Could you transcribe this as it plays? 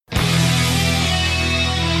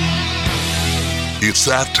It's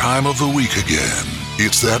that time of the week again.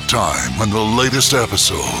 It's that time when the latest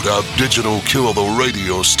episode of Digital Kill the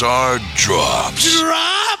Radio Star drops.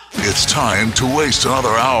 It's time to waste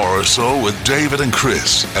another hour or so with David and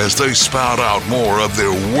Chris as they spout out more of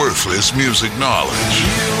their worthless music knowledge.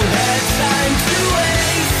 You had time to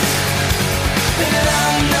waste, and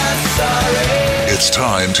I'm not sorry. It's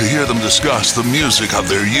time to hear them discuss the music of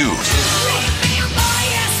their youth,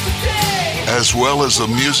 as well as the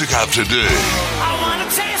music of today. I wanna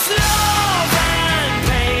taste love and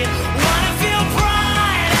pain, wanna feel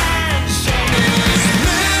pride and shame.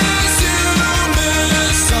 Miss you,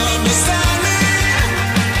 misunderstand me.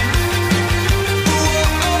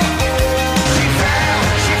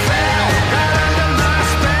 She fell right under my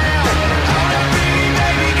spell. All of me,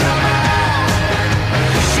 baby, come on.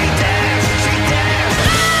 She danced.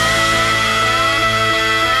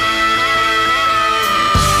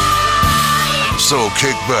 So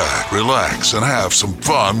kick back, relax, and have some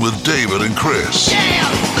fun with David and Chris.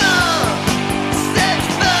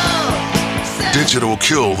 Digital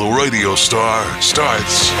Kill the Radio Star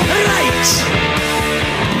starts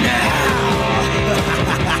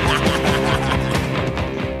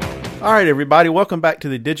All right, everybody, welcome back to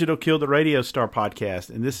the Digital Kill the Radio Star podcast.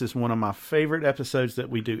 And this is one of my favorite episodes that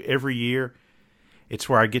we do every year. It's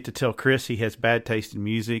where I get to tell Chris he has bad taste in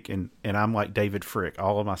music, and I'm like David Frick.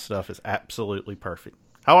 All of my stuff is absolutely perfect.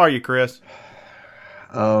 How are you, Chris?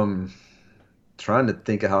 Trying to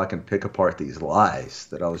think of how I can pick apart these lies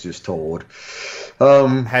that I was just told.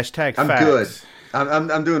 Hashtag I'm facts. good.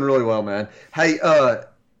 I'm doing really well, man. Hey,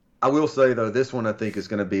 I will say though, this one I think is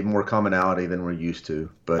going to be more commonality than we're used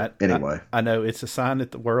to. But anyway, I know it's a sign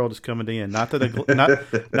that the world is coming to end. Not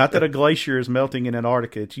that not that a glacier is melting in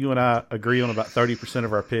Antarctica. It's you and I agree on about 30%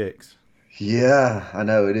 of our picks. yeah, I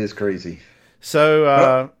know it is crazy.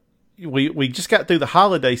 So we just got through the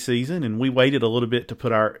holiday season, and we waited a little bit to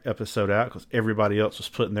put our episode out because everybody else was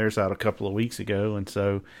putting theirs out a couple of weeks ago. And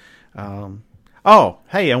so,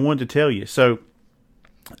 hey, I wanted to tell you. So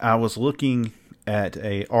I was looking at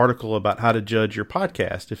a article about how to judge your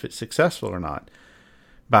podcast, if it's successful or not,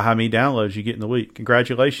 by how many downloads you get in the week.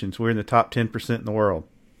 Congratulations. We're in the top 10% in the world.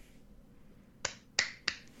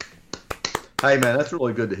 Hey, man, that's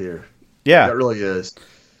really good to hear. Yeah. That really is.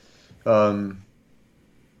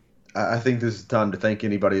 I think this is the time to thank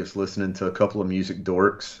anybody that's listening to a couple of music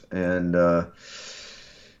dorks, and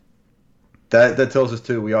that tells us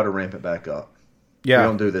too we ought to ramp it back up. Yeah. We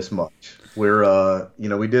don't do this much. We're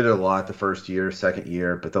we did it a lot the first year, second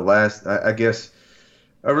year, but the last I guess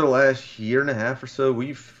over the last year and a half or so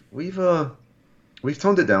we've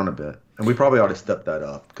toned it down a bit, and we probably ought to step that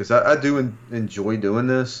up because I do enjoy doing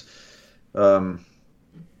this.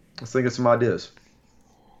 Let's think of some ideas.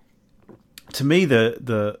 To me,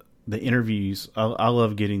 the interviews, I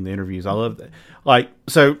love getting the interviews. I love that.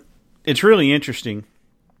 So it's really interesting.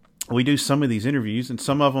 We do some of these interviews, and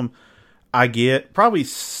some of them I get probably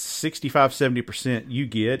 65, 70% you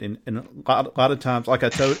get. And a lot of times, like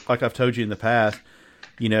I've told you in the past,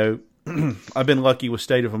 I've been lucky with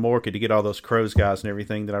State of Amorca to get all those Crows guys and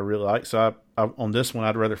everything that I really like. So I on this one,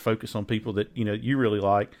 I'd rather focus on people that, you really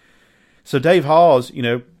like. So Dave Hawes,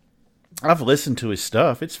 I've listened to his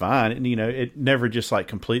stuff. It's fine. And, it never just like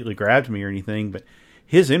completely grabbed me or anything, but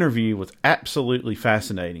his interview was absolutely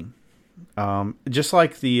fascinating. Just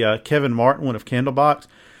like the Kevin Martin one of Candlebox.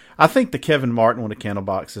 I think the Kevin Martin one of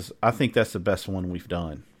Candlebox I think that's the best one we've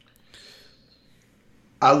done.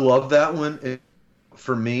 I love that one.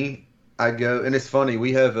 For me, I go, and it's funny,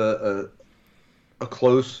 we have a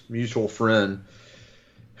close mutual friend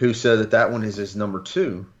who said that one is his number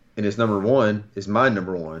 2, and his number 1 is my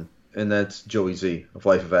number 1. And that's Joey Z of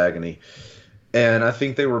Life of Agony. And I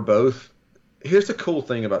think they were both. Here's the cool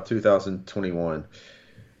thing about 2021.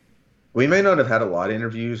 We may not have had a lot of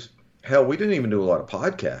interviews. Hell, we didn't even do a lot of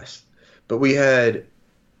podcasts. But we had,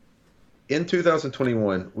 in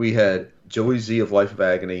 2021, we had Joey Z of Life of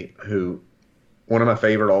Agony, who, one of my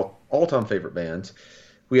favorite, all-time favorite bands.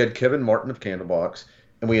 We had Kevin Martin of Candlebox,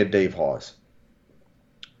 and we had Dave Hawes.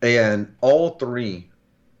 And all three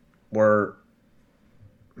were...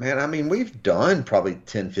 Man, I mean, we've done probably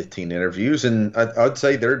 10, 15 interviews, and I'd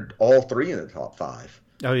say they're all three in the top 5.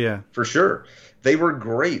 Oh, yeah. For sure. They were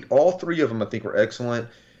great. All three of them, I think, were excellent.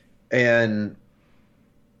 And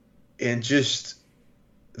just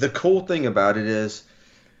the cool thing about it is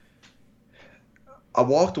I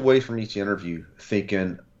walked away from each interview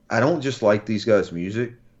thinking, I don't just like these guys'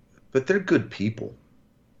 music, but they're good people.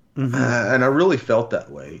 Mm-hmm. And I really felt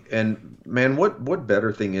that way. And man, what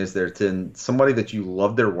better thing is there than somebody that you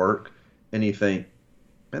love their work and you think,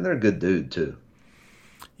 man, they're a good dude too.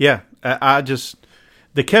 Yeah, I just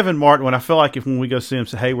the Kevin Martin one, I feel like if when we go see him,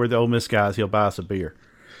 say, "Hey, we're the Ole Miss guys," he'll buy us a beer.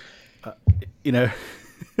 You know,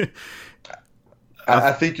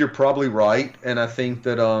 I think you're probably right, and I think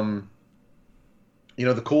that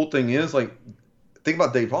the cool thing is, like, think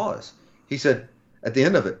about Dave Hawes. He said at the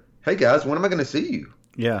end of it, "Hey guys, when am I going to see you?"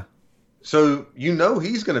 yeah. So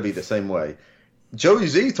he's going to be the same way. Joey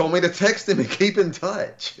Z told me to text him and keep in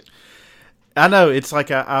touch. I know. It's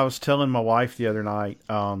like I was telling my wife the other night.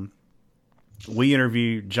 We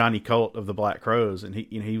interviewed Johnny Colt of the Black Crowes, and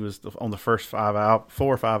he was on the first 4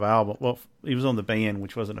 or 5 albums. Well, he was on the band,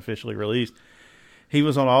 which wasn't officially released. He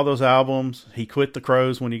was on all those albums. He quit the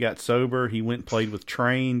Crowes when he got sober. He went and played with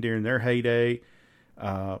Train during their heyday.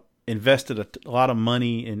 Invested a lot of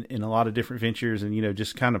money in a lot of different ventures, and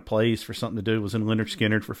just kind of plays for something to do. Was in Leonard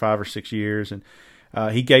Skinner for 5 or 6 years, and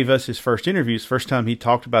he gave us his first interviews. First time he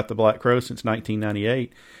talked about the Black Crowes since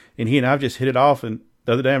 1998, and he and I've just hit it off. And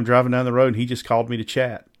the other day I'm driving down the road, and he just called me to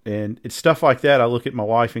chat. And it's stuff like that. I look at my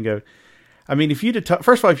wife and go, I mean, if you'd have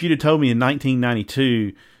first of all, if you'd have told me in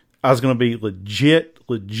 1992 I was going to be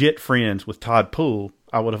legit friends with Todd Poole,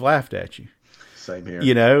 I would have laughed at you. Same here.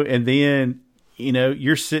 And then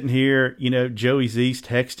you're sitting here, Joey Z's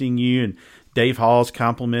texting you, and Dave Hall's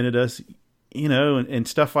complimented us, and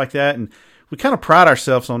stuff like that. And we kind of pride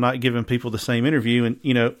ourselves on not giving people the same interview. And,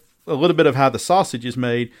 a little bit of how the sausage is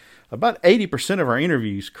made. About 80% of our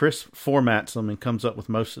interviews, Chris formats them and comes up with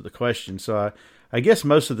most of the questions. So I guess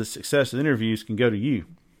most of the success of the interviews can go to you.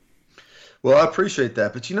 Well, I appreciate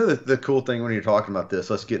that. But the cool thing when you're talking about this,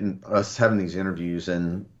 us having these interviews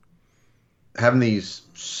and having these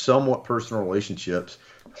somewhat personal relationships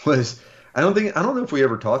was, I don't know if we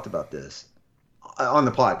ever talked about this on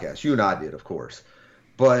the podcast. You and I did, of course.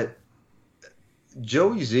 But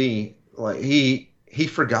Joey Z, like, he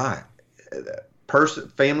forgot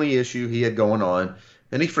family issue he had going on,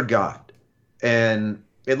 and he forgot. And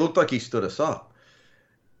it looked like he stood us up.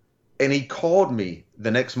 And he called me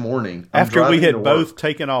the next morning. After we had both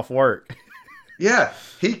taken off work. Yeah.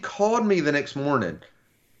 He called me the next morning,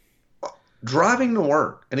 driving to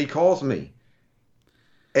work, and he calls me.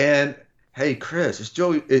 And, "Hey, Chris, it's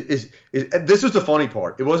Joey. This is the funny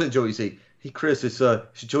part. It wasn't Joey Z. "Hey, Chris, it's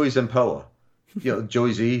Joey Zampella."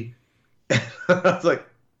 Joey Z. I was like,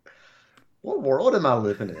 what world am I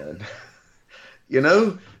living in?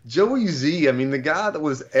 Joey Z, I mean, the guy that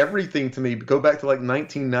was everything to me, go back to like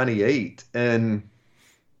 1998, and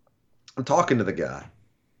I'm talking to the guy.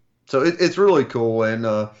 So it's really cool. And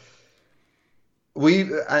I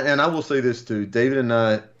will say this too, David and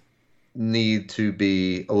I need to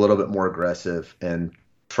be a little bit more aggressive and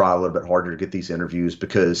try a little bit harder to get these interviews,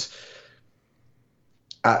 because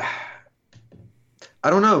I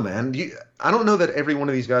don't know, man. I don't know that every one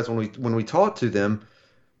of these guys, when we talk to them,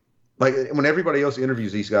 like when everybody else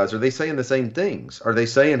interviews these guys, are they saying the same things? Are they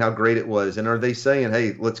saying how great it was? And are they saying,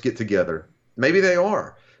 "Hey, let's get together"? Maybe they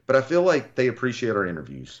are, but I feel like they appreciate our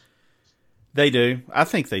interviews. They do. I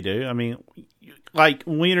think they do. I mean, like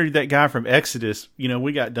when we interviewed that guy from Exodus,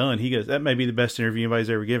 we got done. He goes, "That may be the best interview anybody's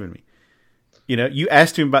ever given me." You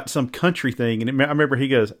asked him about some country thing, and I remember he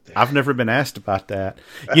goes, "I've never been asked about that."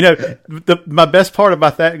 My best part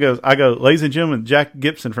about that I go, "Ladies and gentlemen, Jack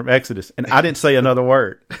Gibson from Exodus," and I didn't say another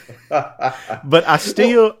word. But I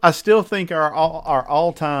still think our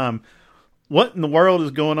all-time, what in the world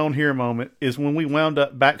is going on here moment is when we wound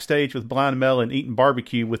up backstage with Blind Melon eating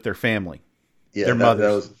barbecue with their family, their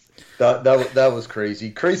mothers. That was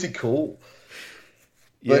crazy cool.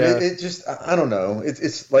 But yeah. it just, I don't know.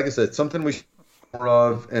 It's like I said, something we should more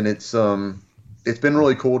of, and it's been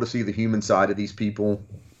really cool to see the human side of these people,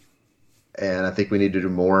 and I think we need to do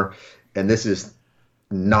more. And this is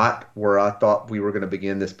not where I thought we were going to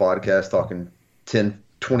begin this podcast, talking 10,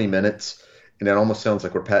 20 minutes, and it almost sounds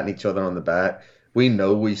like we're patting each other on the back. We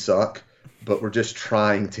know we suck, but we're just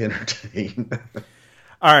trying to entertain.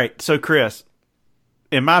 All right, so Chris,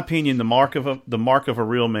 in my opinion, the mark of a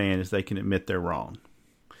real man is they can admit they're wrong.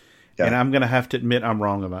 Yeah. And I'm going to have to admit I'm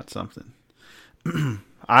wrong about something.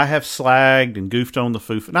 I have slagged and goofed on the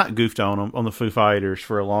Foo Fighters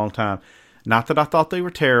for a long time. Not that I thought they were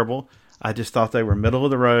terrible. I just thought they were middle of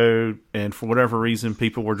the road, and for whatever reason,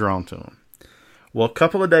 people were drawn to them. Well, a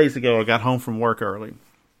couple of days ago, I got home from work early,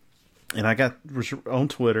 and I was on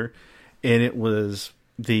Twitter, and it was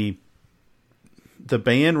the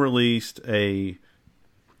band released a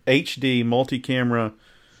HD multi-camera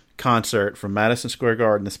concert from Madison Square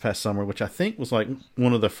Garden this past summer, which I think was like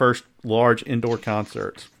one of the first large indoor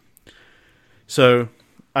concerts. So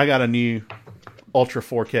I got a new Ultra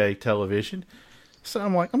 4K television. So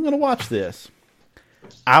I'm like, I'm going to watch this.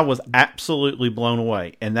 I was absolutely blown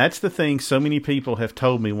away. And that's the thing so many people have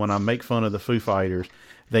told me when I make fun of the Foo Fighters.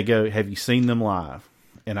 They go, "Have you seen them live?"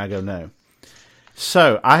 And I go, "No."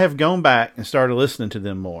 So I have gone back and started listening to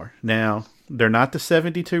them more. Now, they're not the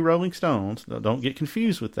 72 Rolling Stones. Don't get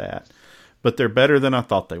confused with that. But they're better than I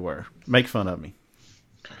thought they were. Make fun of me.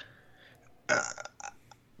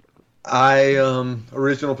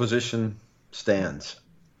 Original position stands.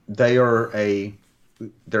 They're a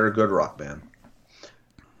good rock band.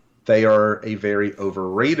 They are a very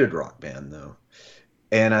overrated rock band, though.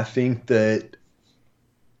 And I think that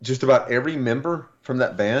just about every member from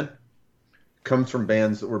that band comes from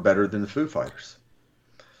bands that were better than the Foo Fighters.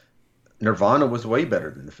 Nirvana was way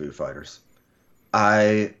better than the Foo Fighters.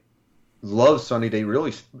 I love Sunny Day Real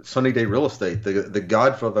Estate, the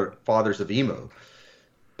godfathers of emo.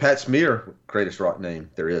 Pat Smear, greatest rock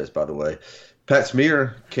name there is, by the way. Pat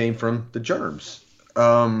Smear came from the Germs.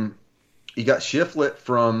 You got Shiflett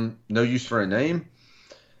from No Use for a Name.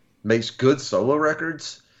 Makes good solo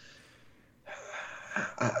records.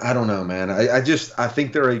 I don't know, man. I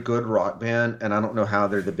think they're a good rock band, and I don't know how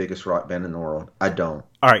they're the biggest rock band in the world. I don't.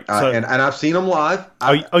 All right. So, and I've seen them live.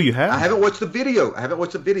 You have? I haven't watched the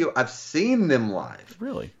video. I've seen them live.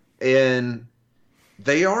 Really? And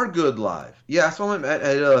they are good live. Yeah, I saw them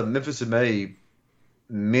at Memphis in May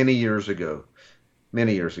many years ago. I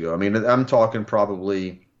mean, I'm talking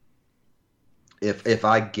probably, if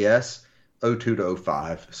I guess, 02 to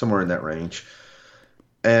 05, somewhere in that range.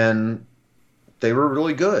 And they were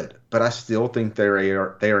really good, but I still think they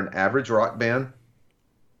are an average rock band.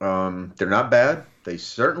 They're not bad. They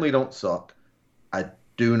certainly don't suck. I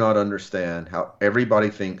do not understand how everybody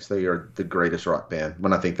thinks they are the greatest rock band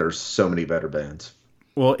when I think there's so many better bands.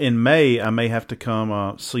 Well, in May, I may have to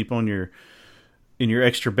come sleep in your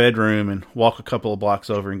extra bedroom and walk a couple of blocks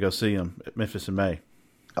over and go see them at Memphis in May.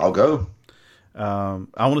 I'll go. I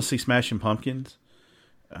want to see Smashing Pumpkins.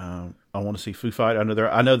 I want to see Foo Fighters.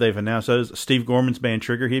 I know they've announced those. Steve Gorman's band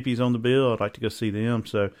Trigger Hippies on the bill. I'd like to go see them.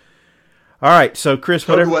 So, all right. So, Chris,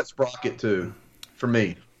 Total Wet Sprocket too, for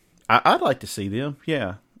me. I'd like to see them.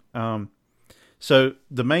 Yeah. So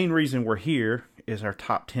the main reason we're here is our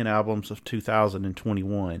top 10 albums of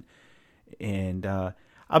 2021, and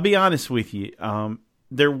I'll be honest with you.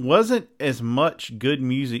 There wasn't as much good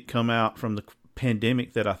music come out from the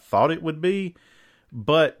pandemic that I thought it would be.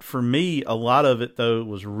 But for me, a lot of it, though,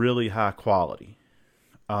 was really high quality.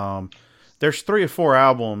 There's 3 or 4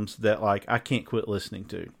 albums that, like, I can't quit listening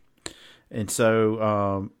to. And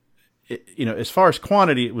so, as far as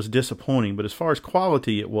quantity, it was disappointing. But as far as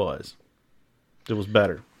quality, it was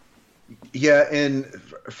better. Yeah, and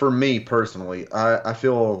for me personally, I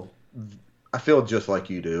feel just like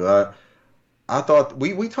you do. I thought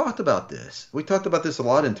we talked about this. We talked about this a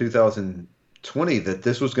lot in 2020, that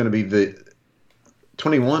this was going to be the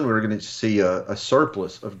 21, we were going to see a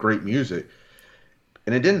surplus of great music,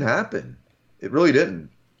 and it didn't happen. It really didn't.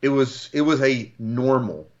 It was a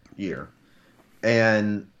normal year,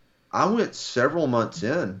 and I went several months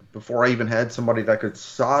in before I even had somebody that I could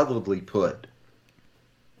solidly put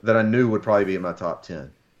that I knew would probably be in my top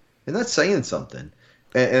 10, and that's saying something.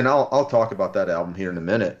 And I'll talk about that album here in a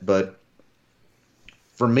minute, but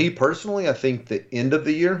for me personally, I think the end of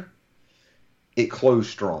the year, it closed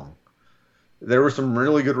strong. There were some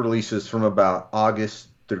really good releases from about August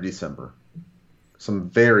through December. Some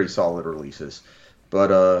very solid releases.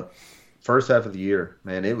 But first half of the year,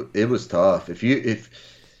 man, it was tough. If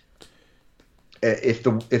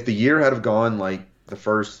the year had have gone like the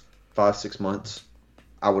first 5-6 months,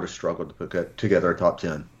 I would have struggled to put together a top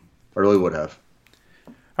 10. I really would have.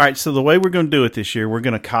 All right, so the way we're going to do it this year, we're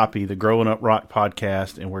going to copy the Growing Up Rock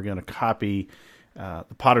podcast, and we're going to copy the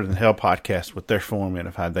Potter Than Hell podcast with their format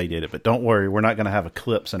of how they did it. But don't worry, we're not going to have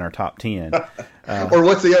Eclipse in our top 10. Or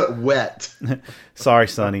what's the other? Wet. Sorry,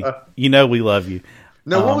 Sonny. You know we love you.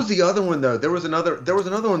 No, what was the other one though? There was another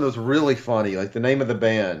one that was really funny, like the name of the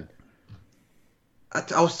band.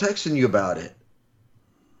 I was texting you about it.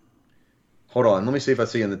 Hold on, let me see if I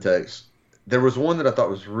see in the text. There was one that I thought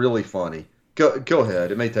was really funny. Go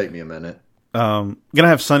ahead. It may take me a minute. Gonna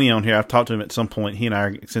have Sonny on here. I've talked to him at some point. He and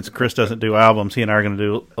I, since Chris doesn't do albums, he and I are gonna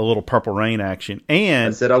do a little Purple Rain action. And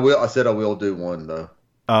I said I will do one though.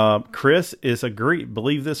 Chris is agreed.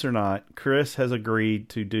 Believe this or not, Chris has agreed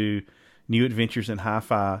to do New Adventures in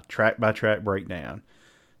Hi-Fi track by track breakdown.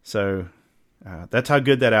 So that's how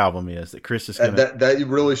good that album is. That Chris is gonna. That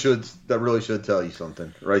really should tell you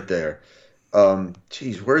something right there.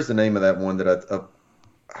 Where's the name of that one that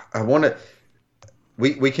I want to.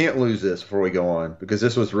 We can't lose this before we go on because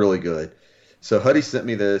this was really good. So Huddy sent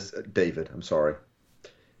me this. David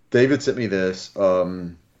sent me this.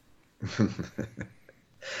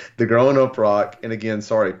 the Growing Up Rock, and again,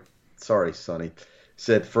 sorry, Sonny,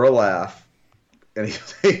 said for a laugh, and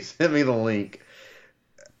he sent me the link,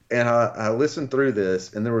 and I listened through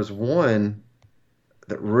this, and there was one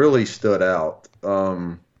that really stood out.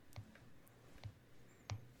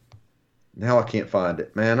 Now I can't find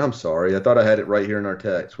it. Man, I'm sorry. I thought I had it right here in our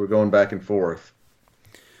text. We're going back and forth.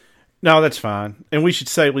 No, that's fine. And we should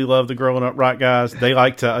say we love the Growing Up Rock guys. They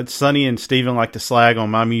like to, Sonny and Steven like to slag on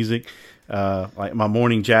my music, like my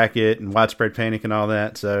Morning Jacket and Widespread Panic and all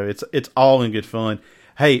that. So it's all in good fun.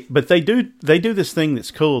 Hey, but they do this thing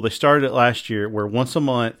that's cool. They started it last year where once a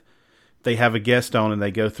month they have a guest on and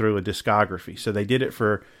they go through a discography. So they did it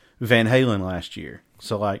for Van Halen last year.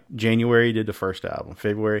 So like January did the first album,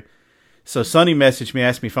 February. So Sonny messaged me,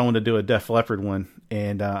 asked me if I wanted to do a Def Leppard one,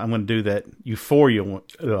 and I'm going to do that Euphoria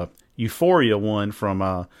one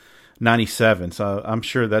from '97. So I'm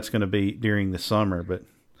sure that's going to be during the summer, but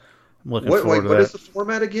I'm looking forward to that. What is the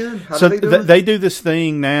format again? How So do they do it? they do this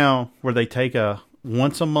thing now where they take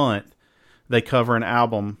once a month, they cover an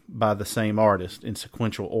album by the same artist in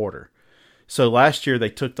sequential order. So last year they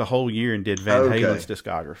took the whole year and did Van Halen's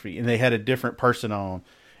discography, and they had a different person on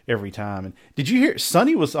every time. And did you hear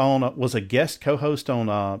Sonny was a guest co-host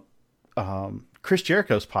on Chris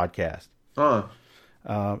Jericho's podcast?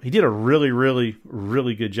 He did a really, really,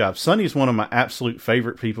 really good job. Sonny is one of my absolute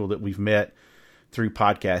favorite people that we've met through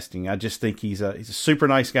podcasting. I just think he's a super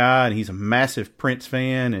nice guy, and he's a massive Prince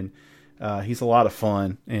fan, and he's a lot of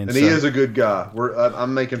fun. And he is a good guy.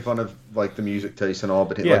 I'm making fun of like the music taste and all,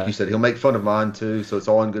 but like you said, he'll make fun of mine too. So it's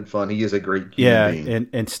all in good fun. He is a great human being.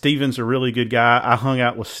 And Steven's a really good guy. I hung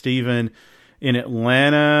out with Steven in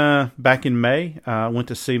Atlanta back in May. I went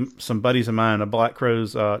to see some buddies of mine in a Black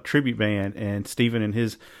Crowes tribute band, and Steven and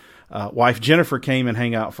his wife Jennifer came and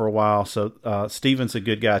hang out for a while. So Steven's a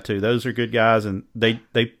good guy too. Those are good guys, and they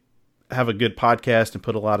have a good podcast and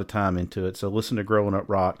put a lot of time into it. So listen to Growing Up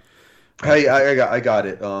Rock. Hey, I got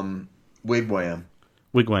it. Wigwam.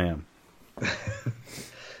 Wigwam.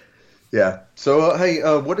 Yeah. So hey,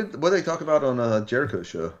 what did they talk about on Jericho's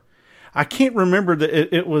show? I can't remember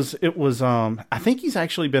that it was I think he's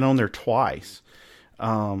actually been on there twice.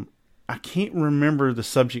 I can't remember the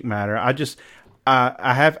subject matter. I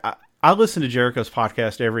listen to Jericho's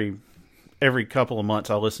podcast every couple of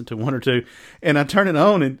months. I listen to one or two, and I turn it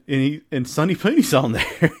on and Sonny Pooney's on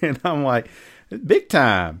there, and I'm like, big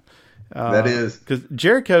time. That is because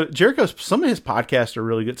Jericho's some of his podcasts are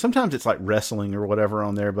really good. Sometimes it's like wrestling or whatever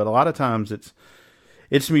on there, but a lot of times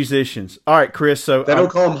it's musicians. All right, Chris. So they don't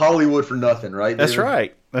call him Hollywood for nothing, right? That's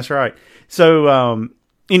right. That's right. So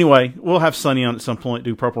anyway, we'll have Sonny on at some point,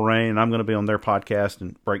 do Purple Rain, and I'm going to be on their podcast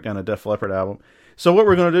and break down a Def Leppard album. So what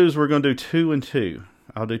we're going to do is we're going to do 2 and 2.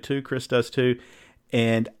 I'll do 2. Chris does 2,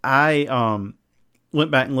 and I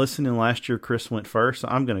went back and listened. And last year Chris went first, so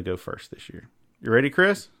I'm going to go first this year. You ready,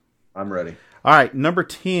 Chris? I'm ready. All right, number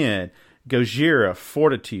 10, Gojira,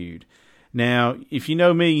 Fortitude. Now, if you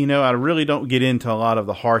know me, you know I really don't get into a lot of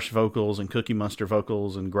the harsh vocals and Cookie Monster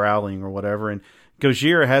vocals and growling or whatever, and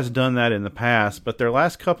Gojira has done that in the past, but their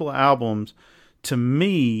last couple of albums, to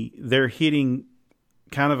me, they're hitting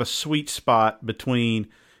kind of a sweet spot between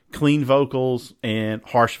clean vocals and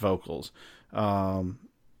harsh vocals.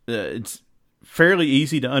 It's fairly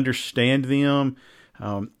easy to understand them.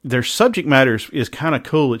 Their subject matter is kind of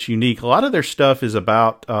cool. It's unique. A lot of their stuff is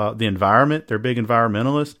about the environment. They're big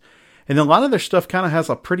environmentalists. And then a lot of their stuff kind of has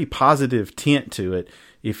a pretty positive tint to it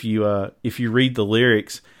if you read the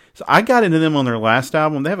lyrics. So I got into them on their last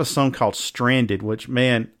album. They have a song called Stranded, which,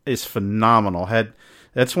 man, is phenomenal.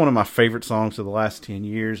 That's one of my favorite songs of the last 10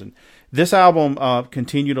 years. And this album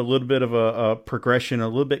continued a little bit of a progression, a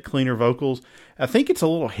little bit cleaner vocals. I think it's a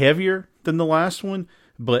little heavier than the last one,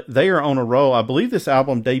 but they are on a roll. I believe this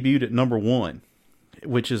album debuted at number 1,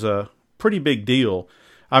 which is a pretty big deal.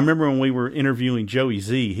 I remember when we were interviewing Joey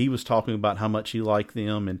Z, he was talking about how much he liked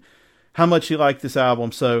them and how much he liked this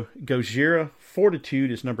album. So Gojira,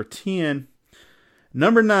 Fortitude is number 10.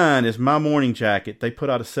 Number 9 is My Morning Jacket. They put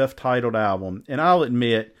out a self-titled album, and I'll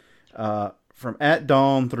admit, from At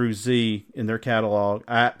Dawn through Z in their catalog,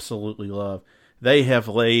 I absolutely love. They have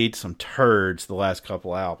laid some turds the last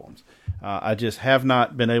couple albums. I just have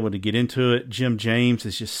not been able to get into it. Jim James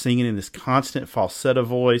is just singing in this constant falsetto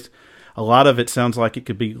voice. A lot of it sounds like it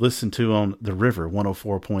could be listened to on The River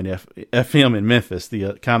 104.FM in Memphis,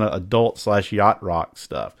 the kind of adult/yacht rock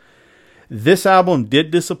stuff. This album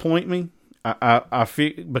did disappoint me. I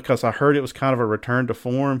feel because I heard it was kind of a return to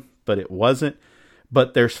form, but it wasn't.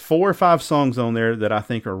 But there's 4 or 5 songs on there that I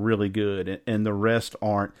think are really good, and the rest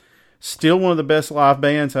aren't. Still one of the best live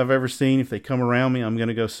bands I've ever seen. If they come around me, I'm going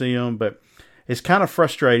to go see them. But it's kind of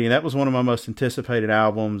frustrating. That was one of my most anticipated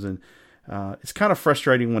albums, and it's kind of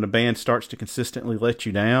frustrating when a band starts to consistently let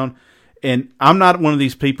you down. And I'm not one of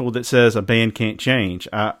these people that says a band can't change.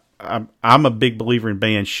 I'm a big believer in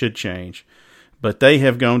bands should change. But they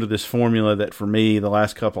have gone to this formula that, for me, the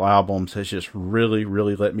last couple albums has just really,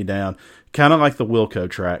 really let me down. Kind of like the Wilco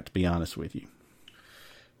track, to be honest with you.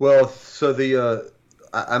 Well, so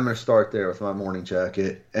I'm going to start there with My Morning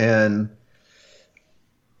Jacket. And,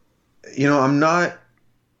 I'm not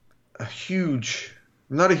a huge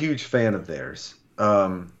fan of theirs.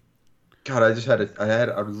 God,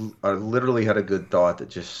 I literally had a good thought that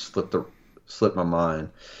just slipped my mind.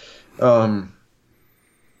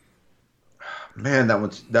 Man,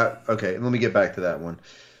 okay, let me get back to that one.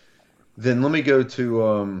 Then let me go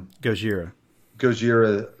to Gojira.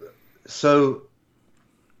 So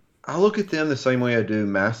I look at them the same way I do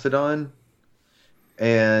Mastodon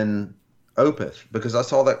and Opeth, because I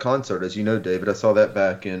saw that concert, as you know, David. I saw that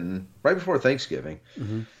back right before Thanksgiving.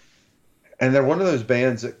 Mm-hmm. And they're one of those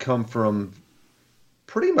bands that come from a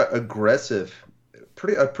pretty aggressive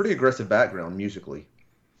background musically.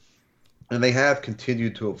 And they have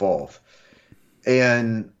continued to evolve.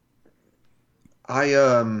 And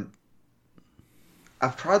I've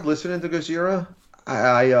tried listening to Gojira.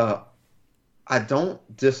 I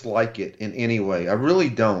don't dislike it in any way. I really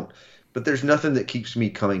don't. But there's nothing that keeps me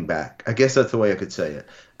coming back. I guess that's the way I could say it.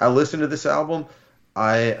 I listened to this album.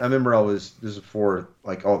 I remember this is before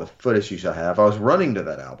like all the foot issues I have. I was running to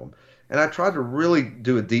that album, and I tried to really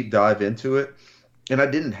do a deep dive into it, and I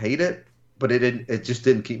didn't hate it, but it just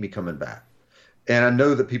didn't keep me coming back. And I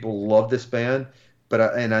know that people love this band,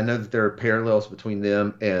 I know that there are parallels between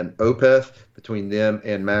them and Opeth, between them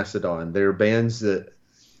and Mastodon. They're bands that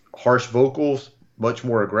harsh vocals, much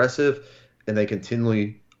more aggressive, and they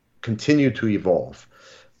continue to evolve.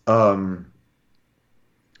 And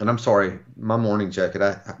I'm sorry, My Morning Jacket.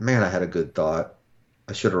 I had a good thought.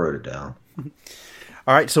 I should have wrote it down.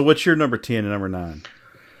 All right, so what's your number 10 and number 9?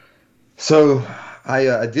 So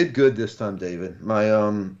I did good this time, David.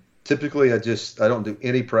 My typically I don't do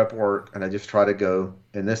any prep work, and I just try to go.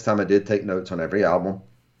 And this time I did take notes on every album.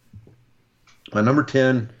 My number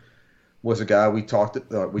 10 was a guy we talked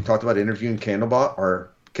about interviewing Candlebox,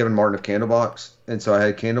 or Kevin Martin of Candlebox, and so I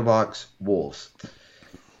had Candlebox Wolves.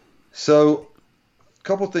 So a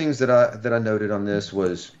couple things that I noted on this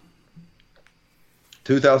was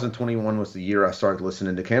 2021 was the year I started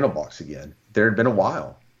listening to Candlebox again. There had been a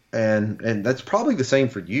while, and that's probably the same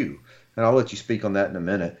for you. And I'll let you speak on that in a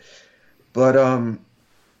minute. But once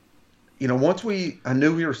I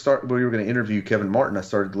knew we were going to interview Kevin Martin, I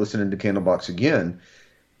started listening to Candlebox again,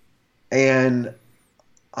 and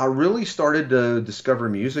I really started to discover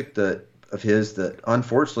music of his that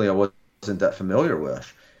unfortunately I wasn't that familiar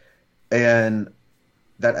with. And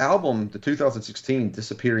that album, the 2016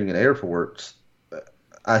 Disappearing in Airports,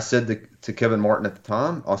 I said to Kevin Martin at the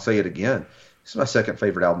time, I'll say it again, this is my second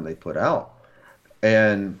favorite album they put out.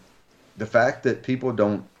 And the fact that people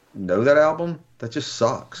don't know that album, that just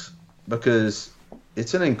sucks, because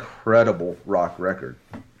it's an incredible rock record.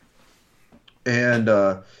 And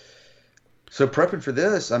so prepping for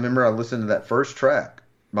this, I remember I listened to that first track,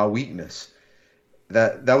 My Weakness.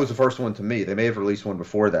 That was the first one to me. They may have released one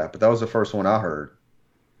before that, but that was the first one I heard.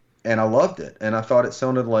 And I loved it. And I thought it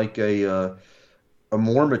sounded like a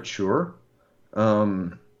more mature,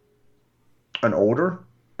 an older,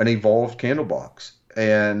 an evolved Candlebox.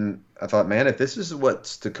 And I thought, man, if this is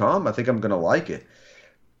what's to come, I think I'm going to like it.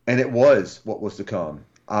 And it was what was to come.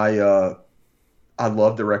 I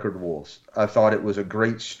loved the record Wolves. I thought it was a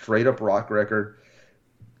great straight-up rock record.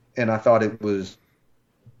 And I thought it was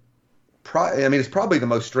it's probably the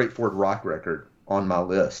most straightforward rock record on my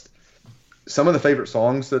list. Some of the favorite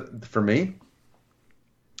songs that for me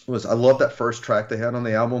was, I love that first track they had on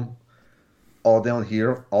the album, All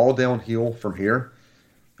Downhill From Here.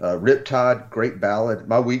 Riptide, great ballad.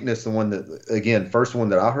 My Weakness, the one that, again, first one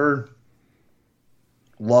that I heard,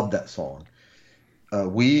 loved that song.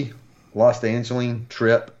 We, Lost Angeline,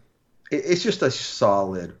 Trip. It's just a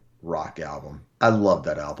solid rock album. I love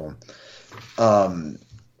that album.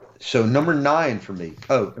 So number 9 for me.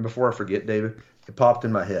 Oh, and before I forget, David, it popped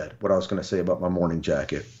in my head what I was going to say about My Morning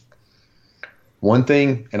Jacket. One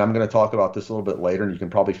thing, and I'm going to talk about this a little bit later, and you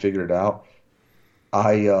can probably figure it out.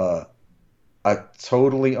 I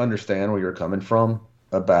totally understand where you're coming from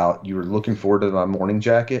about you were looking forward to My Morning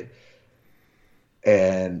Jacket,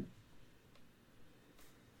 and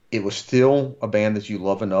it was still a band that you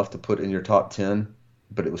love enough to put in your top 10,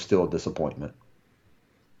 but it was still a disappointment.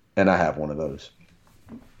 And I have one of those.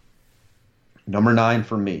 Number 9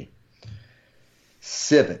 for me,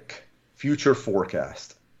 Civic, Future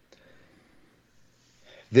Forecast.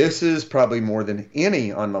 This is probably more than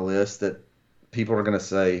any on my list that people are going to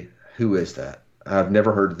say, who is that? I've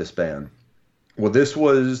never heard of this band. Well, this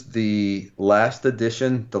was the last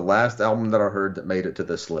edition, the last album that I heard that made it to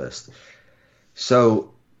this list.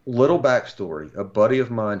 So, little backstory. A buddy of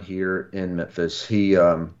mine here in Memphis, he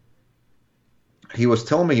was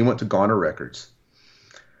telling me he went to Goner Records,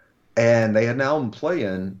 and they had an album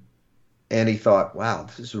playing, and he thought, wow,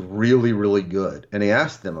 this is really, really good. And he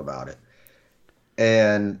asked them about it.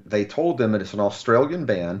 And they told them that it's an Australian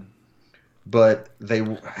band, but they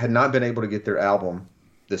had not been able to get their album,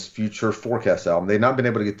 this Future Forecast album, they had not been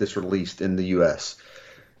able to get this released in the U.S.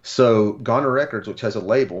 So Goner Records, which has a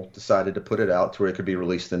label, decided to put it out to where it could be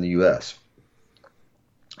released in the U.S.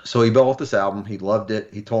 So he bought this album. He loved it.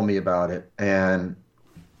 He told me about it, and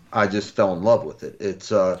I just fell in love with it.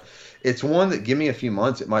 It's one that, give me a few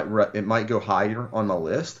months, it might go higher on my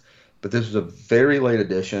list, but this was a very late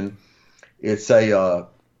edition. This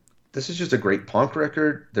is just a great punk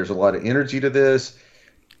record. There's a lot of energy to this,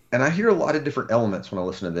 and I hear a lot of different elements when I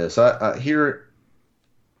listen to this. I hear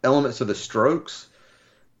elements of the Strokes,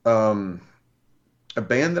 a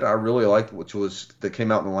band that I really liked, that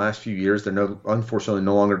came out in the last few years. They're unfortunately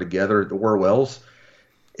no longer together, the Orwells.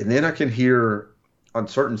 And then I can hear on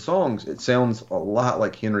certain songs, it sounds a lot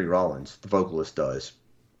like Henry Rollins, the vocalist, does.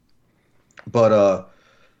 But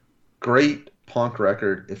great punk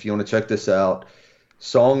record if you want to check this out.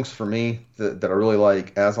 Songs for me that I really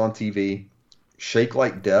like: As on TV, Shake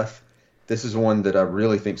Like Death. This is one that I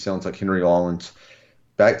really think sounds like Henry Rollins.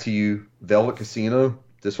 Back to You, Velvet Casino.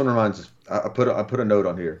 This one reminds us. I put a note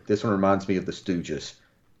on here. This one reminds me of the Stooges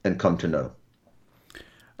and Come to Know.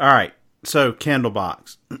 All right, so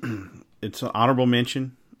Candlebox. It's an honorable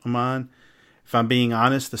mention of mine. If I'm being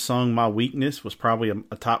honest, the song My Weakness was probably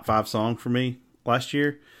a top 5 song for me last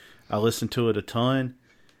year. I listened to it a ton.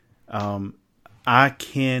 I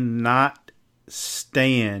cannot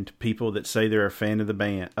stand people that say they're a fan of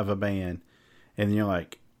a band, and you're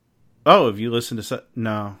like, oh, have you listened to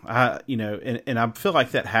no, and I feel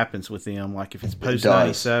like that happens with them. Like if it's post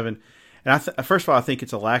 97, and first of all, I think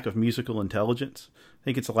it's a lack of musical intelligence. I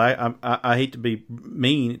think it's a lack. I hate to be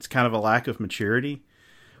mean. It's kind of a lack of maturity.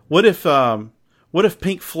 What if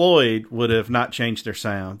Pink Floyd would have not changed their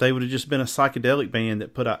sound? They would have just been a psychedelic band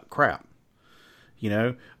that put out crap.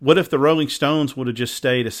 What if the Rolling Stones would have just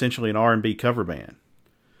stayed essentially an R&B cover band?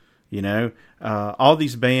 All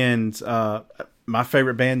these bands. My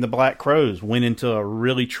favorite band, the Black Crowes, went into a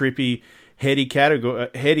really trippy,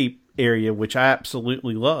 heady area, which I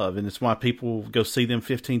absolutely love, and it's why people go see them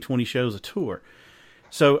 15, 20 shows a tour.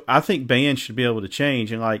 So I think bands should be able to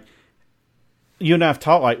change. And like you and I have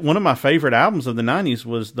talked, like one of my favorite albums of the 90s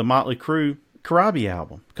was the Motley Crue Karabi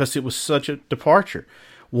album because it was such a departure.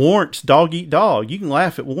 Warrant's Dog Eat Dog. You can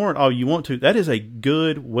laugh at Warrant all you want to. That is a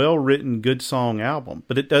good, well-written, good song album,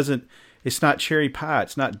 but it's not cherry pie.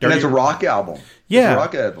 It's not dirty. And it's a rock album. Yeah. It's a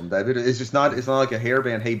rock album, David. It's not like a hair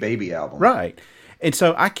band, Hey Baby album. Right. And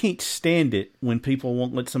so I can't stand it when people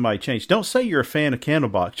won't let somebody change. Don't say you're a fan of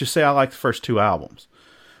Candlebox. Just say I like the first 2 albums,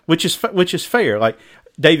 which is fair. Like,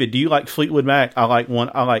 David, do you like Fleetwood Mac? I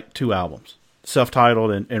like 2 albums,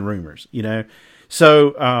 Self-Titled and Rumors,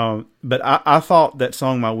 So, but I thought that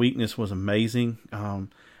song, My Weakness, was amazing.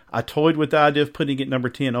 I toyed with the idea of putting it number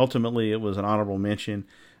 10. Ultimately, it was an honorable mention.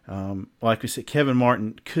 Like we said, Kevin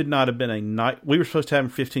Martin could not have been a night. We were supposed to have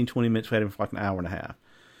him 15, 20 minutes. We had him for like an hour and a half.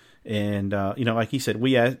 And, like he said,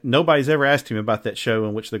 nobody's ever asked him about that show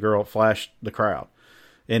in which the girl flashed the crowd.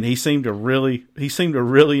 And he seemed to really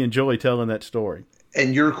enjoy telling that story.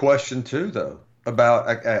 And your question too, though, about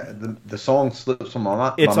the song slips from my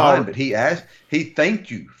mind, but he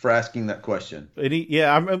thanked you for asking that question. And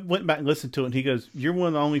I went back and listened to it, and he goes, "You're one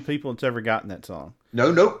of the only people that's ever gotten that song."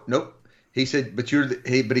 Nope. He said, but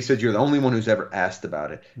he said you're the only one who's ever asked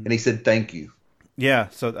about it, and he said thank you. Yeah,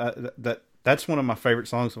 so that's one of my favorite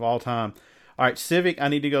songs of all time. All right, Civic, I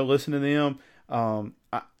need to go listen to them.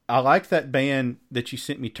 I like that band that you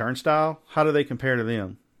sent me, Turnstile. How do they compare to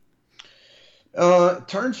them?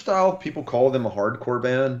 Turnstile, people call them a hardcore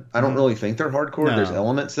band. I don't really think they're hardcore. No. There's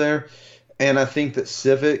elements there. And I think that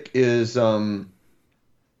Civic is, God,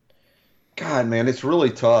 man, it's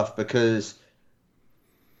really tough because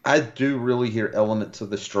I do really hear elements of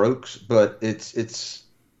the Strokes, but it's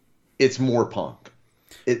more punk.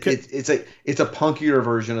 It's a punkier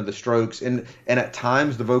version of the Strokes, and at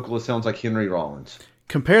times the vocalist sounds like Henry Rollins.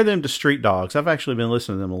 Compare them to Street Dogs. I've actually been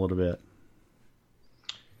listening to them a little bit.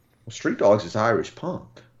 Well, Street Dogs is Irish punk.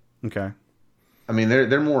 Okay. I mean,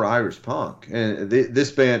 they're more Irish punk, and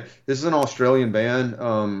this is an Australian band.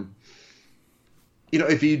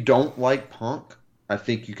 If you don't like punk, I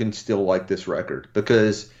think you can still like this record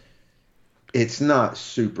because it's not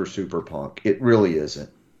super, super punk. It really isn't.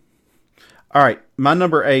 All right, my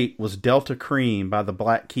number 8 was Delta Cream by the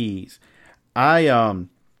Black Keys. I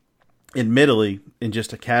admittedly, in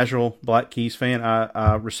just a casual Black Keys fan,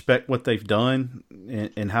 I respect what they've done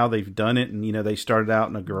and how they've done it. And, they started out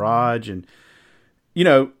in a garage and,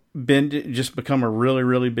 just become a really,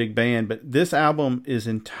 really big band. But this album is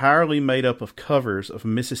entirely made up of covers of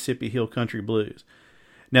Mississippi Hill Country Blues.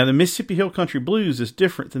 Now, the Mississippi Hill Country Blues is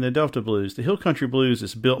different than the Delta Blues. The Hill Country Blues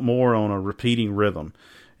is built more on a repeating rhythm,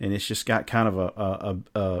 and it's just got kind of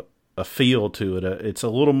a feel to it. It's a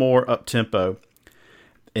little more up-tempo.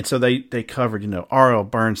 And so they covered, R.L.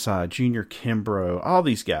 Burnside, Junior Kimbrough, all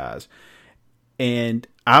these guys. And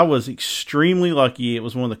I was extremely lucky. It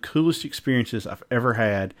was one of the coolest experiences I've ever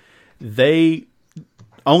had. They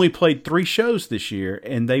only played 3 shows this year,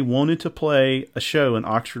 and they wanted to play a show in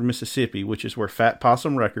Oxford, Mississippi, which is where Fat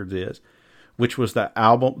Possum Records is, which was the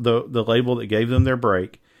album, the label that gave them their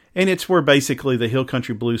break. And it's where basically the Hill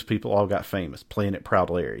Country Blues people all got famous, playing at Proud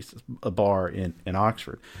Larry's, a bar in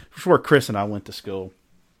Oxford, which is where Chris and I went to school.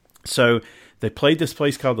 So they played this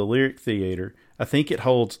place called the Lyric Theater. I think it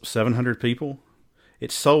holds 700 people.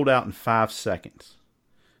 It sold out in 5 seconds,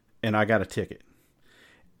 and I got a ticket.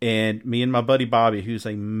 And me and my buddy Bobby, who's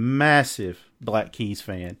a massive Black Keys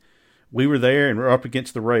fan, we were there and we're up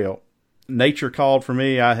against the rail. Nature called for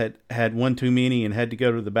me. I had one too many and had to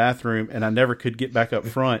go to the bathroom, and I never could get back up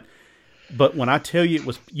front. But when I tell you, it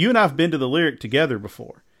was, you and I have been to the Lyric together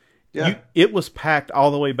before. Yeah. It was packed all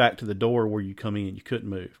the way back to the door where you come in. You couldn't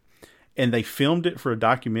move. And they filmed it for a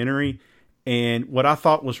documentary. And what I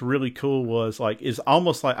thought was really cool was is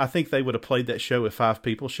almost like, I think they would have played that show if 5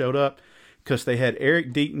 people showed up, because they had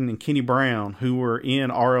Eric Deaton and Kenny Brown, who were in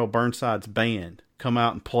R.L. Burnside's band, come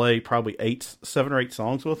out and play probably 7 or 8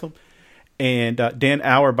 songs with them. And Dan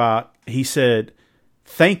Auerbach, he said,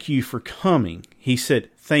 "Thank you for coming." He said,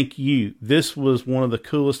 "Thank you. This was one of the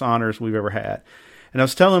coolest honors we've ever had." And I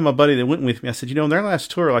was telling my buddy that went with me, I said, in their last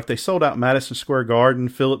tour, they sold out Madison Square Garden,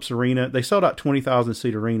 Phillips Arena. They sold out 20,000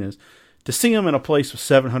 seat arenas. To see them in a place with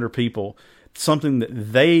 700 people, something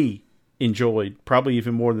that they enjoyed probably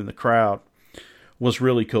even more than the crowd, was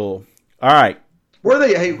really cool. All right. Where are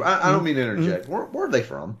they? Hey, I don't mean to interject. Where are they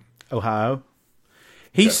from? Ohio.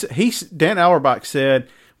 Dan Auerbach said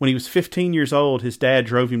when he was 15 years old, his dad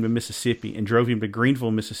drove him to Mississippi and drove him to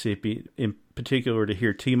Greenville, Mississippi, in particular to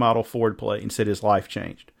hear T-Model Ford play, and said his life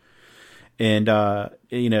changed. And,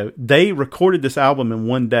 they recorded this album in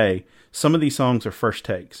one day. Some of these songs are first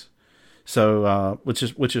takes. So, which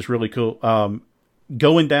is really cool.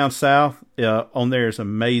 Going Down South on there is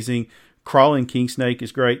amazing. Crawling King Snake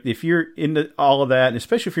is great. If you're into all of that, and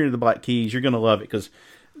especially if you're into the Black Keys, you're going to love it, because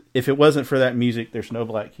if it wasn't for that music, there's no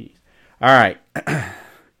Black Keys. All right.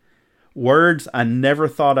 Words I never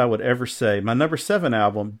thought I would ever say. My number 7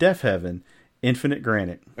 album, Deaf Heaven, Infinite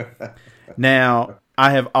Granite. Now,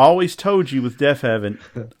 I have always told you with Deaf Heaven,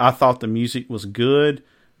 I thought the music was good,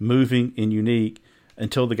 moving, and unique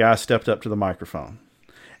until the guy stepped up to the microphone.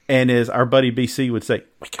 And as our buddy BC would say,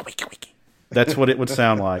 wiki, wiki, wiki. That's what it would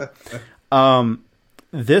sound like.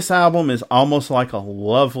 This album is almost like a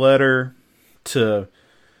love letter to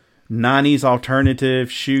 90s alternative,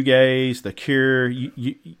 shoegaze, The Cure,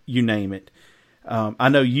 you name it. I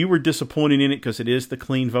know you were disappointed in it because it is the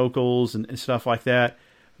clean vocals and stuff like that,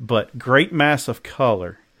 but Great Mass of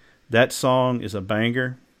Color, that song is a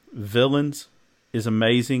banger. Villains is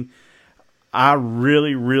amazing. I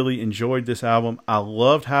really, really enjoyed this album. I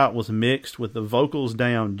loved how it was mixed, with the vocals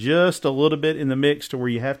down just a little bit in the mix to where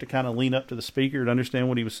you have to kind of lean up to the speaker to understand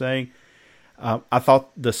what he was saying. I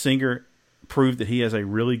thought the singer proved that he has a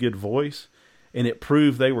really good voice, and it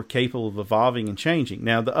proved they were capable of evolving and changing.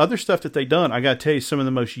 Now, the other stuff that they done, I got to tell you, some of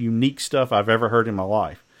the most unique stuff I've ever heard in my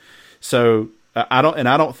life. So I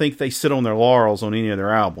don't think they sit on their laurels on any of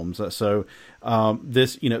their albums. So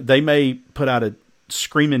this, they may put out a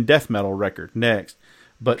screaming death metal record next,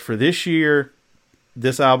 but for this year,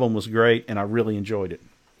 this album was great, and I really enjoyed it.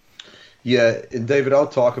 Yeah, and David, I'll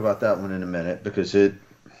talk about that one in a minute, because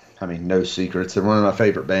no secrets, they're one of my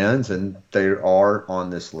favorite bands, and they are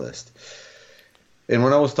on this list. And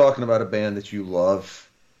when I was talking about a band that you love,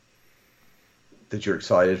 that you're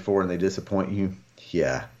excited for, and they disappoint you,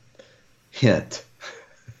 yeah, hint.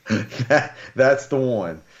 That's the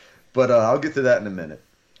one. But I'll get to that in a minute.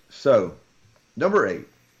 So, number 8,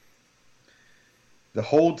 the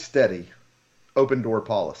Hold Steady, Open Door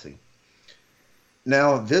Policy.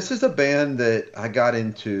 Now, this is a band that I got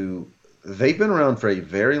into. They've been around for a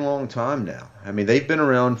very long time now. They've been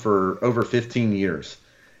around for over 15 years.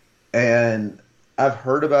 And I've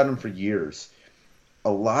heard about them for years.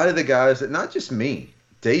 a lot of the guys that, not just me,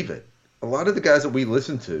 David, a lot of the guys that we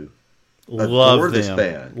listen to adore Love this them.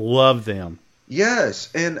 band. Love them. Yes,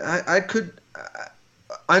 and I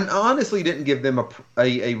honestly didn't give them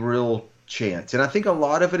a real chance, and I think a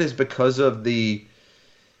lot of it is because of the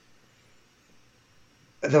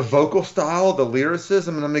vocal style, the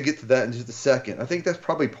lyricism, and I'm going to get to that in just a second. I think that's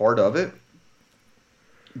probably part of it,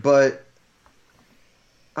 but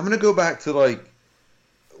I'm going to go back to like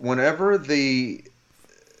whenever the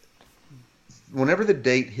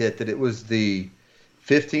date hit that it was the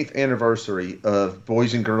 15th anniversary of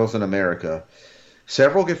Boys and Girls in America,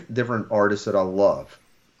 several different artists that I love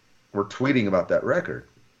were tweeting about that record.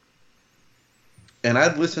 And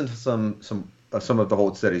I'd listened to some of the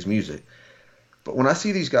Hold Steady's music. But when I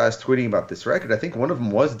see these guys tweeting about this record, I think one of them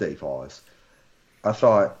was Dave Hawes. I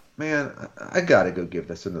thought, man, I got to go give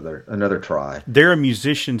this another try. They're a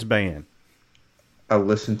musician's band. I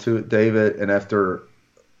listened to it, David, and after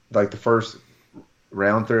like the first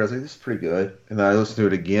round through, I was like, this is pretty good. And then I listened to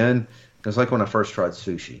it again. It was like when I first tried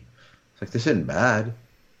sushi. It's like, this isn't bad.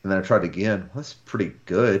 And then I tried it again. Well, that's pretty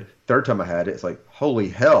good. Third time I had it, it's like, holy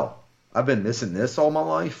hell, I've been missing this all my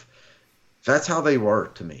life. That's how they were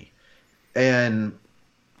to me. And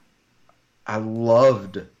I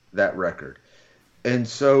loved that record. And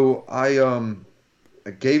so I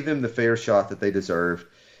gave them the fair shot that they deserved.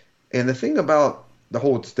 And the thing about the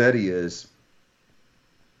Hold Steady is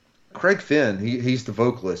Craig Finn, he's the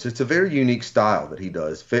vocalist. It's a very unique style that he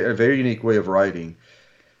does, a very unique way of writing.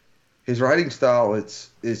 His writing style,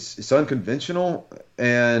 it's unconventional,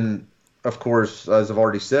 and of course, as I've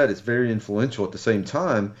already said, it's very influential at the same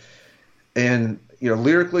time. And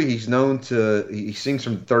lyrically, he sings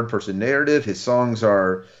from third person narrative. His songs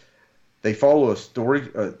they follow a story,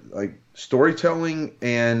 like storytelling,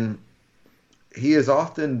 and he is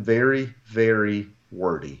often very, very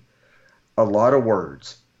wordy, a lot of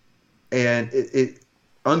words. And it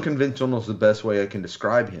unconventional is the best way I can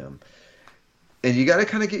describe him. And you got to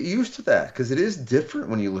kind of get used to that because it is different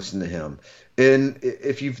when you listen to him. And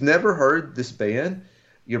if you've never heard this band,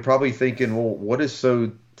 you're probably thinking, well, what is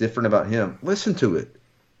so different about him? Listen to it.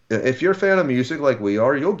 If you're a fan of music like we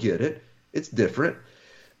are, you'll get it. It's different.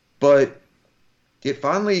 But it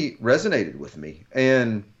finally resonated with me.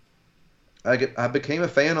 And I became a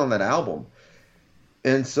fan on that album.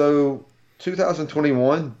 And so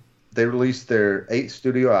 2021, they released their 8th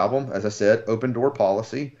studio album, as I said, Open Door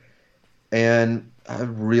Policy. And I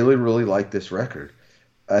really, really like this record.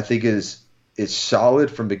 I think it's solid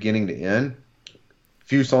from beginning to end.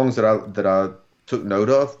 Few songs that I took note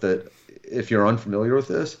of that, if you're unfamiliar with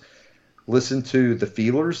this, listen to The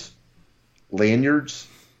Feelers, Lanyards,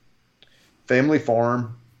 Family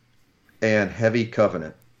Farm, and Heavy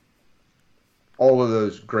Covenant. All of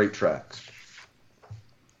those great tracks.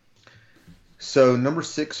 So number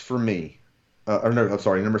 6 for me,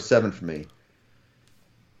 number 7 for me.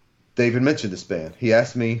 David mentioned this band. He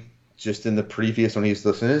asked me just in the previous, when he was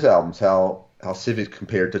listening to his albums, how Civic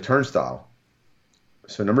compared to Turnstile.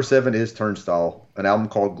 So number 7 is Turnstile, an album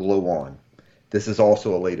called Glow On. This is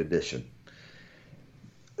also a late edition.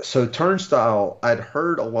 So Turnstile, I'd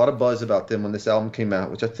heard a lot of buzz about them when this album came out,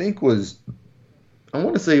 which I think was, I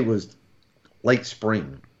want to say it was late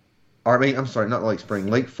spring. I'm sorry, not late spring,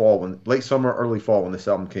 late summer, early fall when this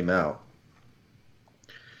album came out.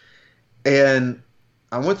 And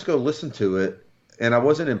I went to go listen to it, and I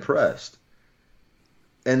wasn't impressed.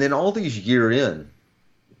 And then all these year-in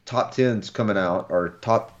top 10s coming out, or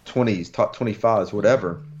top 20s, top 25s,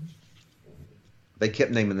 whatever, they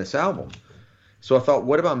kept naming this album. So I thought,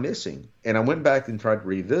 what am I missing? And I went back and tried to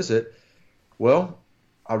revisit. Well,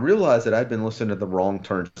 I realized that I'd been listening to the wrong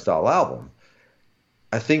Turnstile album.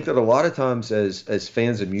 I think that a lot of times as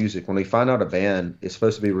fans of music, when we find out a band is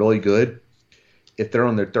supposed to be really good, if they're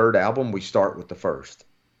on their 3rd album, we start with the first.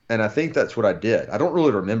 And I think that's what I did. I don't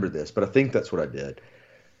really remember this, but I think that's what I did.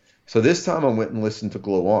 So this time I went and listened to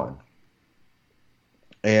Glow On.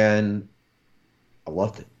 And I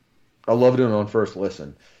loved it. I loved it on first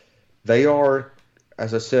listen. They are,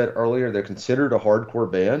 as I said earlier, they're considered a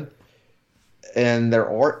hardcore band. And there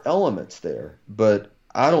are elements there, but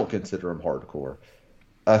I don't consider them hardcore.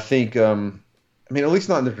 I think, at least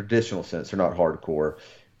not in the traditional sense, they're not hardcore.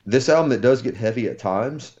 This album that does get heavy at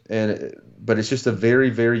times, but it's just a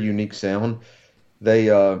very, very unique sound. They,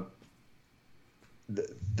 the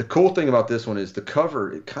cool thing about this one is the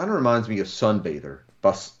cover. It kind of reminds me of Sunbather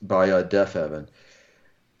by Deaf Heaven.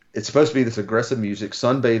 It's supposed to be this aggressive music.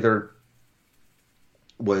 Sunbather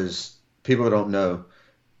was, people that don't know,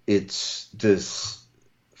 it's this,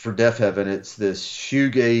 for Deaf Heaven, it's this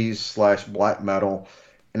shoegaze / black metal,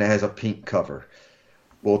 and it has a pink cover.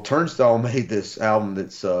 Well, Turnstile made this album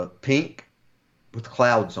that's pink with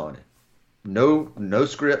clouds on it. No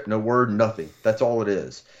script, no word, nothing. That's all it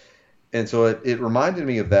is. And so it reminded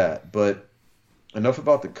me of that. But enough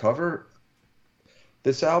about the cover.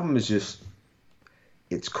 This album is just,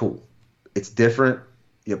 it's cool. It's different.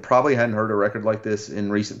 You probably hadn't heard a record like this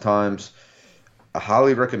in recent times. I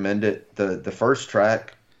highly recommend it. The first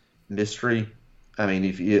track, Mystery. I mean,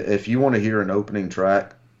 if you want to hear an opening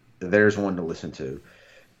track, there's one to listen to.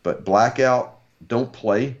 But Blackout, don't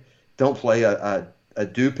play. I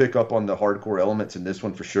do pick up on the hardcore elements in this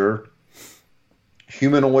one for sure.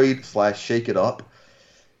 Humanoid / Shake It Up.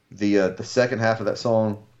 The second half of that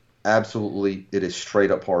song, absolutely, it is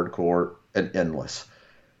straight up hardcore and endless.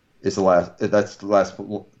 That's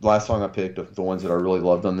the last song I picked of the ones that I really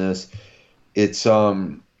loved on this. It's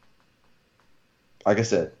like I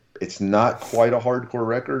said, it's not quite a hardcore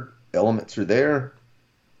record. Elements are there,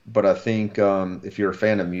 but I think if you're a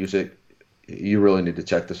fan of music, you really need to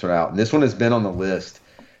check this one out. And this one has been on the list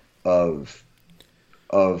of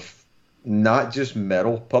not just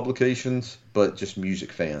metal publications, but just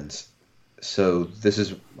music fans. So this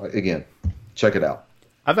is, again, check it out.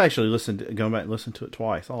 I've actually gone back and listened to it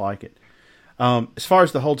twice. I like it. As far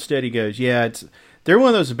as the Hold Steady goes, yeah, they're one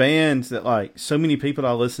of those bands that, like, so many people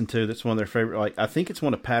I listen to, that's one of their favorite. Like, I think it's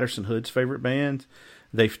one of Patterson Hood's favorite bands.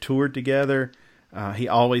 They've toured together. He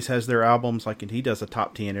always has their albums, like, and he does a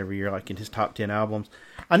top 10 every year, like in his top 10 albums.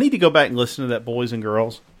 I need to go back and listen to that Boys and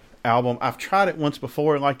Girls album. I've tried it once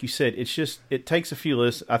before, and like you said, it takes a few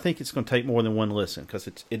listens. I think it's going to take more than one listen because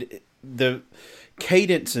the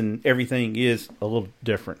cadence and everything is a little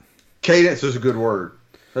different. Cadence is a good word.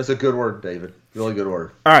 That's a good word, David. Really good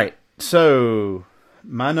word. All right, so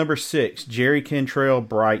my number 6, Jerry Cantrell,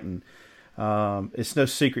 Brighton. It's no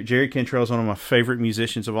secret, Jerry Cantrell is one of my favorite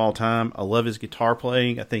musicians of all time. I love his guitar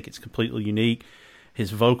playing. I think it's completely unique.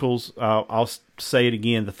 His vocals, I'll say it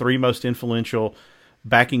again, the 3 most influential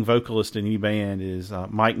backing vocalist in any band is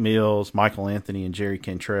Mike Mills, Michael Anthony, and Jerry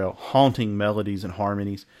Cantrell. Haunting melodies and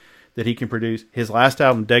harmonies that he can produce. His last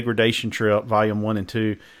album, Degradation Trip, Volume 1 and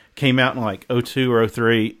 2, came out in like 02 or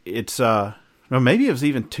 03. It's, maybe it was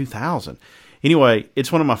even 2000. Anyway,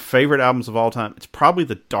 it's one of my favorite albums of all time. It's probably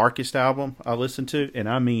the darkest album I listen to, and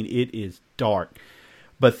I mean, it is dark.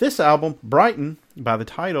 But this album, Brighton, by the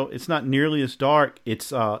title, it's not nearly as dark.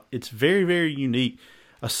 It's very, very unique.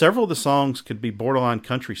 Several of the songs could be borderline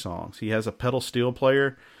country songs. He has a pedal steel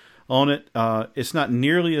player on it. It's not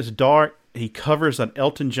nearly as dark. He covers an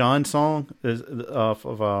Elton John song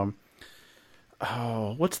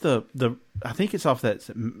what's the I think it's off that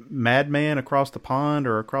Madman Across the Pond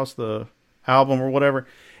or Across the Album or whatever.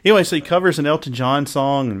 Anyway, so he covers an Elton John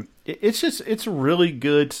song, and it's a really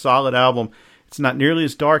good, solid album. It's not nearly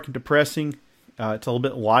as dark and depressing. It's a little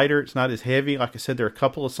bit lighter. It's not as heavy. Like I said, there are a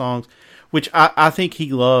couple of songs which I think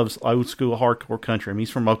he loves old school hardcore country. I mean, he's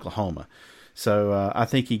from Oklahoma. So I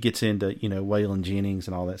think he gets into, Waylon Jennings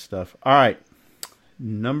and all that stuff. All right,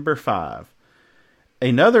 number 5.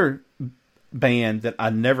 Another band that I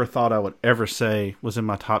never thought I would ever say was in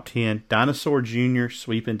my top 10, Dinosaur Jr.,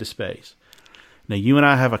 Sweep Into Space. Now, you and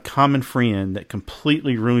I have a common friend that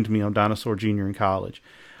completely ruined me on Dinosaur Jr. in college.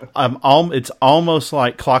 It's almost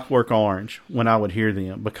like Clockwork Orange when I would hear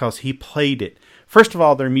them because he played it. First of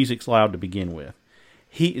all, their music's loud to begin with.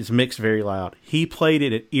 He is mixed very loud. He played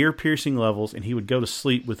it at ear-piercing levels, and he would go to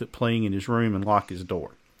sleep with it playing in his room and lock his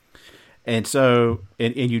door. And so,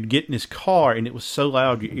 and you'd get in his car, and it was so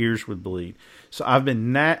loud your ears would bleed. So I've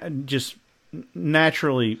been just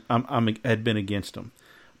naturally, had been against him.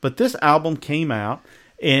 But this album came out,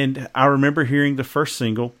 and I remember hearing the first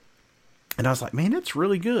single, and I was like, man, that's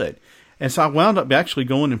really good. And so I wound up actually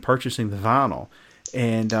going and purchasing the vinyl.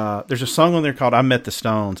 And there's a song on there called I Met the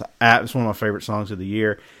Stones. It's one of my favorite songs of the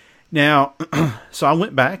year. Now, so I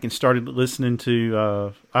went back and started listening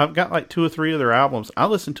to, I've got like 2 or 3 of their albums. I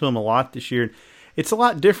listened to them a lot this year. It's a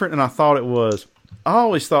lot different than I thought it was. I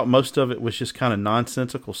always thought most of it was just kind of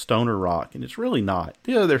nonsensical stoner rock, and it's really not.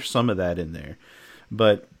 There's some of that in there.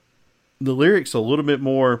 But the lyrics are a little bit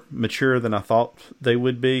more mature than I thought they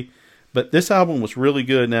would be. But this album was really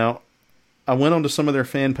good. Now, I went onto some of their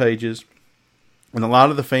fan pages, and a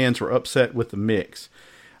lot of the fans were upset with the mix.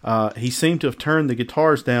 He seemed to have turned the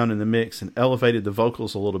guitars down in the mix and elevated the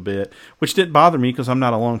vocals a little bit, which didn't bother me because I'm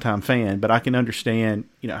not a longtime fan, but I can understand,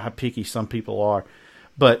 how picky some people are.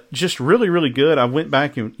 But just really, really good. I went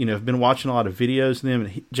back and, have been watching a lot of videos of them.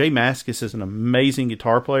 And Jay Mascis is an amazing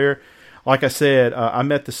guitar player. Like I said, I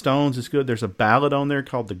Met the Stones is good. There's a ballad on there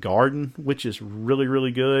called The Garden, which is really,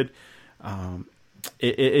 really good.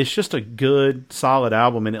 it's just a good, solid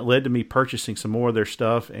album, and it led to me purchasing some more of their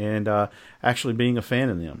stuff and actually being a fan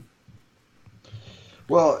of them.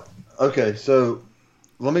 Well, okay, so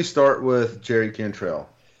let me start with Jerry Cantrell.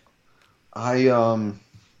 The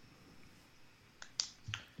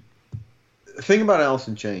thing about Alice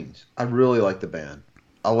in Chains, I really like the band.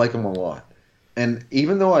 I like them a lot. And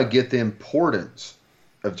even though I get the importance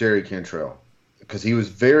of Jerry Cantrell, because he was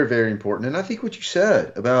very, very important, and I think what you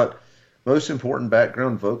said about most important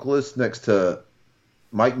background vocalist next to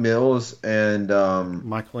Mike Mills and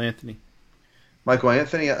Michael Anthony.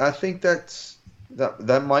 I think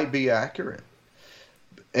that might be accurate.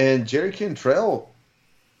 And Jerry Cantrell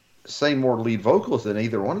sang more lead vocals than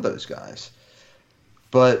either one of those guys.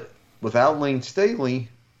 But without Lane Staley,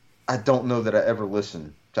 I don't know that I ever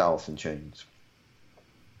listened to Alice in Chains.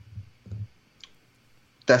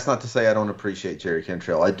 That's not to say I don't appreciate Jerry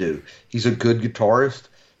Cantrell. I do. He's a good guitarist.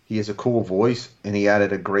 He has a cool voice, and he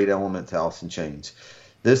added a great element to Alice in Chains.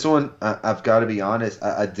 This one, I've got to be honest,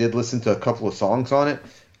 I did listen to a couple of songs on it.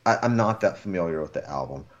 I'm not that familiar with the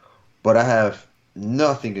album, but I have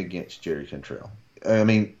nothing against Jerry Cantrell. I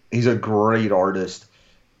mean, he's a great artist,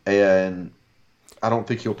 and I don't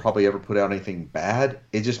think he'll probably ever put out anything bad.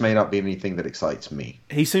 It just may not be anything that excites me.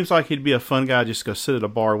 He seems like he'd be a fun guy just to go sit at a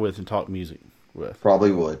bar with and talk music with.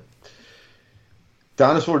 Probably would.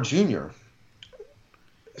 Dinosaur Jr.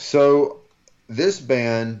 So this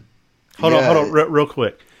band... Hold on, real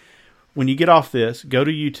quick. When you get off this, go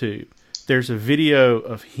to YouTube. There's a video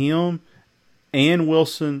of him, Ann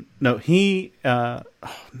Wilson. No,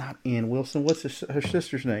 not Ann Wilson. What's her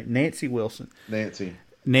sister's name? Nancy Wilson.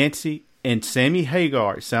 Nancy and Sammy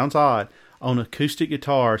Hagar. It sounds odd. On acoustic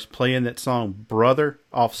guitars playing that song "Brother"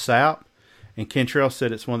 off Sap. And Cantrell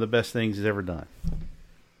said it's one of the best things he's ever done.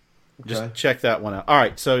 Okay. Just check that one out. All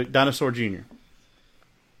right, so Dinosaur Jr.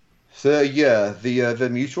 So yeah, the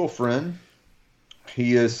mutual friend.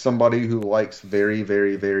 He is somebody who likes very,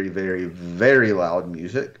 very, very, very, very loud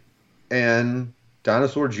music, and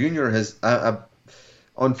Dinosaur Jr. has.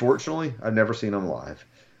 Unfortunately, I've never seen them live,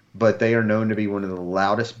 but they are known to be one of the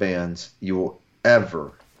loudest bands you will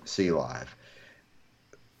ever see live.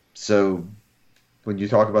 So, when you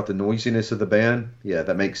talk about the noisiness of the band, yeah,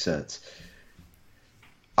 that makes sense.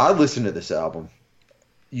 I listened to this album.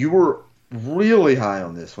 You were really high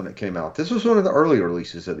on this when it came out. This was one of the early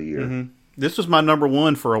releases of the year. Mm-hmm. This was my number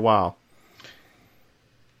one for a while.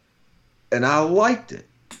 And I liked it.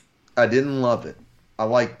 I didn't love it. I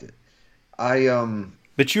liked it.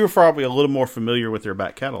 But you were probably a little more familiar with their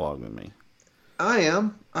back catalog than me. I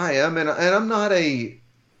am. And I'm not a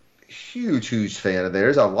huge fan of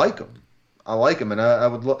theirs. I like them. And I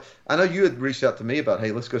would look. I know you had reached out to me about,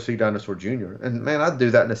 hey, let's go see Dinosaur Jr. And man, I'd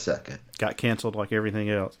do that in a second. Got canceled like everything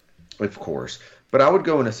else. Of course. But I would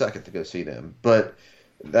go in a second to go see them. But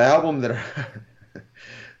the album that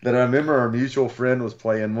I remember our mutual friend was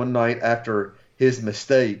playing one night after his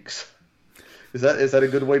mistakes. Is that a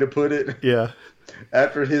good way to put it? Yeah.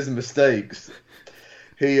 After his mistakes,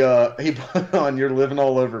 he put on "You're Living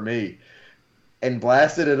All Over Me" and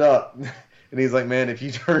blasted it up. And he's like, "Man, if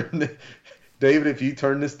you turn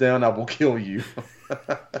this down, I will kill you."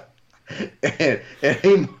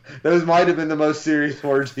 and those might have been the most serious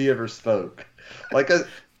words he ever spoke. Like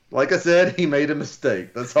I said, he made a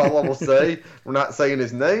mistake. That's all I will say. We're not saying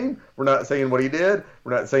his name. We're not saying what he did.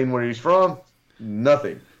 We're not saying where he's from.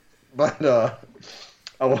 Nothing. But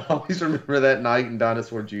I will always remember that night in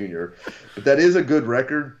Dinosaur Jr. But that is a good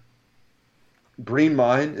record. Green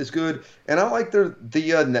Mine is good. And I like the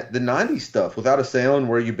 90s stuff. Without a Sound,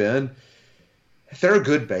 Where You Been. They're a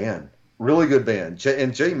good band. Really good band.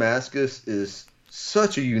 And Jay Mascis is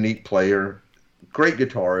such a unique player. Great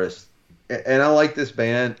guitarist. And I like this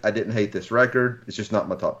band. I didn't hate this record. It's just not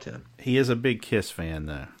my top 10. He is a big Kiss fan,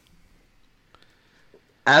 though.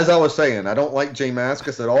 As I was saying, I don't like Jay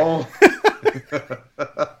Mascis at all.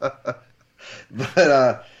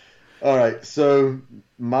 But, all right. So,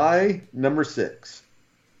 my number 6.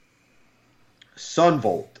 Sun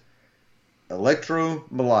Volt. Electro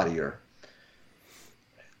Melodier.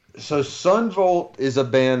 So, Sun Volt is a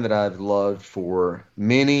band that I've loved for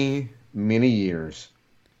many, many years.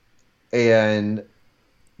 And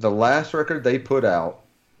the last record they put out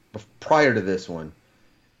prior to this one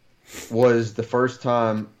was the first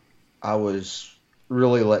time I was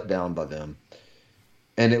really let down by them.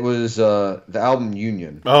 And it was the album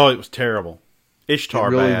Union. Oh, it was terrible. Ishtar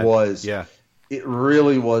It really bad. was. Yeah. It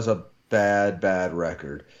really was a bad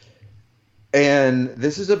record. And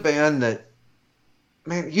this is a band that,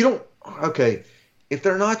 man, you don't... Okay, if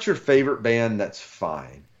they're not your favorite band, that's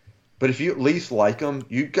fine. But if you at least like them,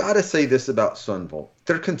 you got to say this about Sun Volt.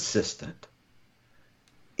 They're consistent.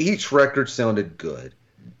 each record sounded good.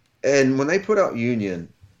 And when they put out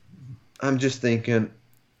Union, I'm just thinking,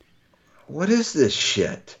 what is this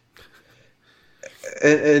shit?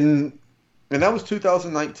 And that was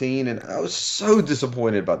 2019, and I was so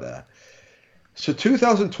disappointed by that. So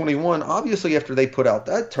 2021, obviously after they put out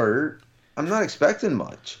that turd, I'm not expecting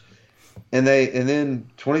much. And then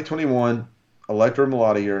 2021, Electro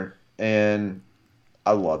Melodier, and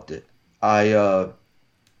I loved it. I thought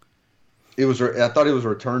it was a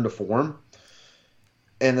return to form.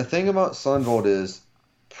 And the thing about Sunvolt is,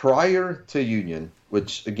 prior to Union,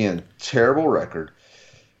 which again, terrible record.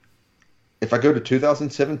 If I go to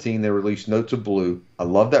 2017, they released Notes of Blue. I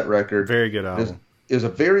love that record. Very good album. It was a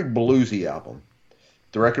very bluesy album.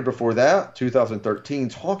 The record before that,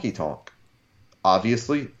 2013's Honky Tonk.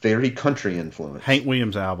 Obviously, very country influenced. Hank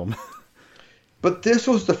Williams album. But this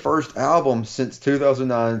was the first album since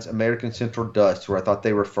 2009's American Central Dust where I thought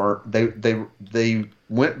they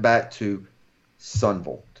went back to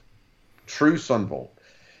Sunvolt, true Sunvolt,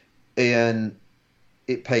 and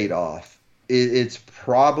it paid off. It's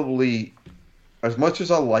probably, as much as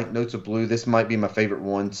I like Notes of Blue, this might be my favorite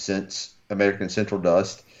one since American Central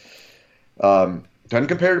Dust. Doesn't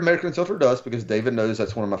compare to American Central Dust because David knows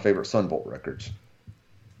that's one of my favorite Sunvolt records.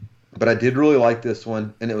 But I did really like this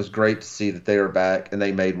one, and it was great to see that they are back, and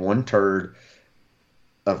they made one turd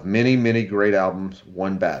of many, many great albums,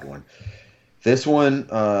 one bad one. This one,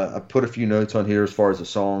 I put a few notes on here as far as the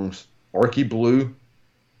songs. Arky Blue,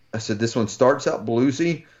 I said this one starts out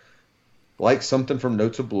bluesy, like something from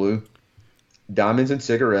Notes of Blue. Diamonds and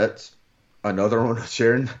Cigarettes, another one of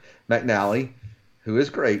Sharon McNally, who is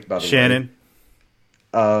great, by the way. Shannon.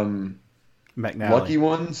 McNally. Lucky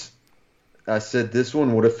Ones, I said this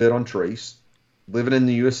one would have fit on Trace. Living in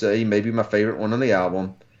the USA, maybe my favorite one on the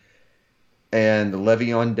album. And the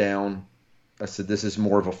Levy on Down, I said this is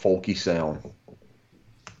more of a folky sound.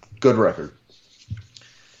 Good record.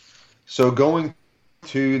 So going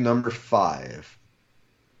to number 5,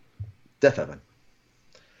 Deaf Heaven.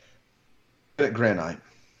 At Granite.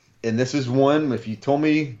 And this is one, if you told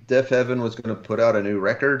me Deaf Heaven was going to put out a new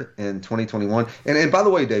record in 2021, and by the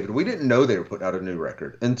way, David, we didn't know they were putting out a new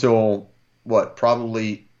record until,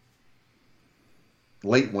 probably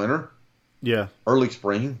late winter? Yeah. Early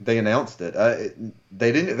spring. They announced it.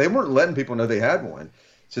 They weren't letting people know they had one.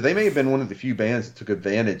 So they may have been one of the few bands that took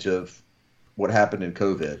advantage of what happened in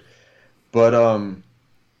COVID. But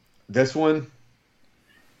this one,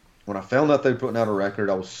 when I found out they were putting out a record,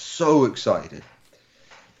 I was so excited.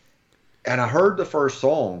 And I heard the first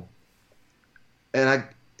song, and I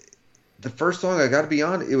got to be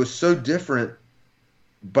honest, it was so different,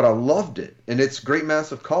 but I loved it. And it's Great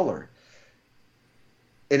Mass of Color.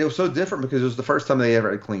 And it was so different because it was the first time they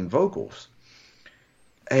ever had clean vocals.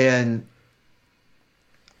 And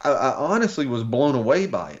I honestly was blown away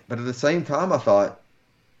by it. But at the same time, I thought,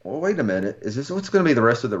 well, wait a minute. Is this what's going to be the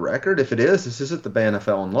rest of the record? If it is, this isn't the band I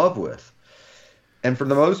fell in love with. And for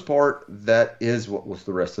the most part, that is what was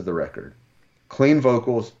the rest of the record. Clean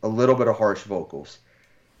vocals, a little bit of harsh vocals.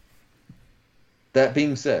 That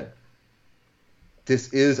being said,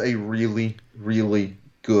 this is a really, really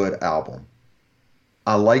good album.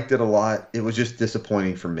 I liked it a lot. It was just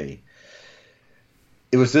disappointing for me.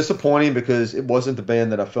 It was disappointing because it wasn't the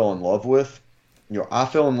band that I fell in love with. I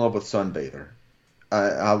fell in love with Sunbather.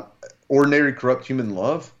 Ordinary Corrupt Human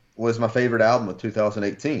Love was my favorite album of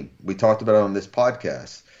 2018. We talked about it on this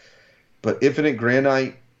podcast. But Infinite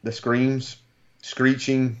Granite, the screams,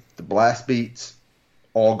 screeching, the blast beats,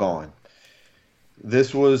 all gone.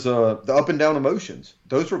 This was the up and down emotions.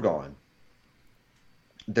 Those were gone.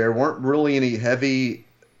 There weren't really any heavy,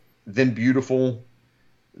 then beautiful,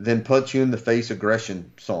 then punch you in the face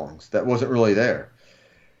aggression songs. That wasn't really there.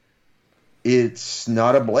 It's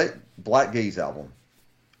not a black gaze album.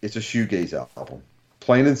 It's a shoegaze album.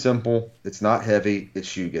 Plain and simple. It's not heavy. It's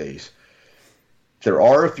shoegaze. There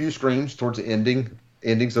are a few screams towards the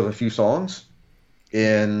endings of a few songs.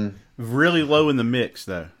 And really low in the mix,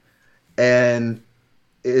 though. And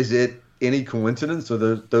is it any coincidence? So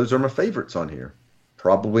those are my favorites on here.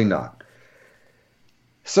 Probably not.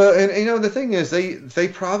 So, and the thing is, they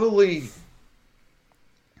probably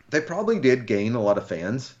did gain a lot of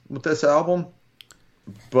fans with this album,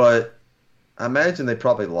 but I imagine they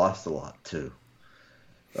probably lost a lot too.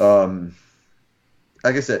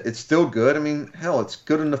 Like I said, it's still good. I mean, hell, it's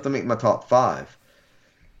good enough to make my top 5.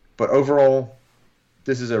 But overall,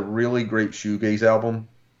 this is a really great shoegaze album.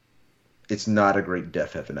 It's not a great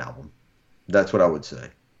Deaf Heaven album. That's what I would say.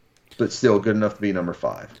 But still good enough to be number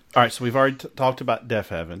 5. All right, so we've already talked about Deaf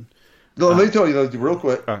Heaven. Let me tell you, though, real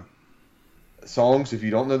quick. Songs, if you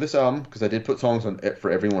don't know this album, because I did put songs on for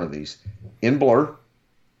every one of these. In Blur,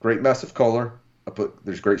 Great Massive Color.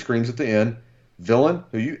 There's great screams at the end. Villain,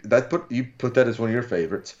 you put that as one of your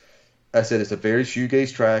favorites. I said it's a very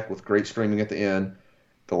shoegaze track with great screaming at the end.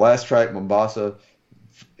 The last track, Mombasa,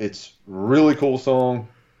 it's really cool song.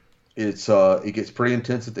 It gets pretty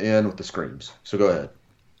intense at the end with the screams. So go ahead.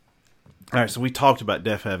 All right, so we talked about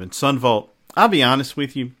Deaf Heaven. Sunvolt, I'll be honest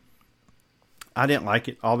with you, I didn't like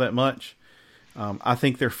it all that much. I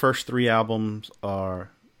think their first 3 albums are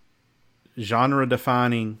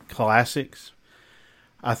genre-defining classics.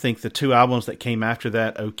 I think the 2 albums that came after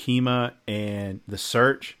that, Okima and The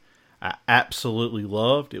Search, I absolutely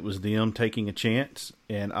loved. It was them taking a chance,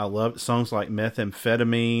 and I loved songs like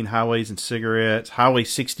Methamphetamine, Highways and Cigarettes, Highway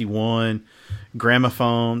 61,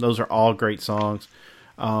 Gramophone. Those are all great songs.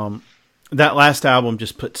 That last album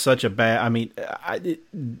just put such a bad... I mean,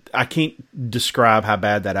 I can't describe how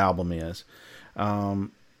bad that album is.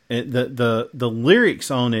 The lyrics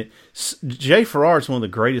on it... Jay Farrar is one of the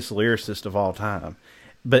greatest lyricists of all time.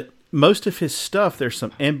 But most of his stuff, there's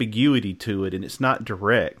some ambiguity to it, and it's not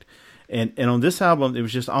direct. And on this album, it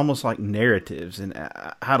was just almost like narratives. And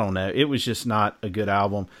I don't know. It was just not a good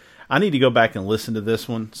album. I need to go back and listen to this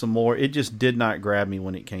one some more. It just did not grab me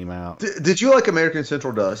when it came out. Did you like American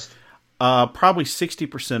Central Dust? Probably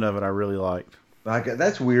 60% of it I really liked.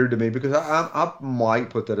 That's weird to me because I might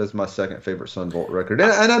put that as my second favorite Sunvolt record.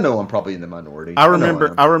 And I know I'm probably in the minority. I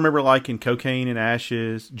remember liking Cocaine and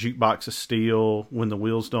Ashes, Jukebox of Steel, When the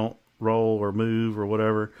Wheels Don't Roll or Move or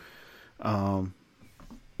whatever.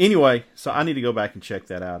 Anyway, so I need to go back and check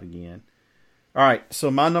that out again. All right, so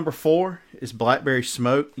my number 4 is Blackberry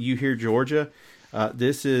Smoke, You Hear Georgia.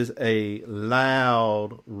 This is a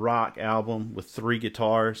loud rock album with 3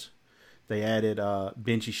 guitars. They added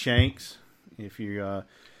Benji Shanks. If you're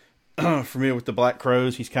familiar with the Black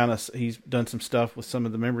Crowes, he's done some stuff with some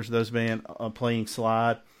of the members of those band playing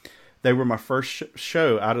slide. They were my first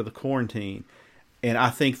show out of the quarantine, and I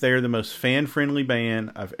think they're the most fan-friendly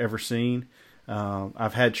band I've ever seen.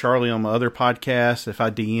 I've had Charlie on my other podcast. If I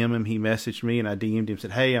DM him, he messaged me, and I DM'd him and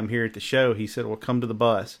said, "Hey, I'm here at the show." He said, "Well, come to the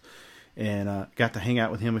bus." And got to hang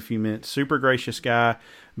out with him a few minutes. Super gracious guy,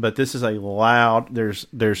 but this is a loud.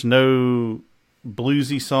 There's no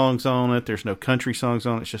bluesy songs on it. There's no country songs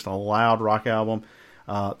on it. It's just a loud rock album.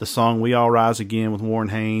 The song "We All Rise Again" with Warren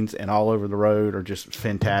Haynes and "All Over the Road" are just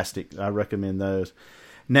fantastic. I recommend those.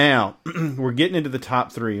 Now we're getting into the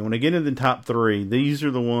top 3. When I get into the top 3, these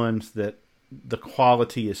are the ones that the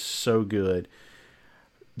quality is so good.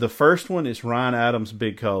 The first one is Ryan Adams'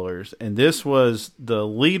 Big Colors, and this was the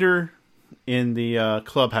leader in the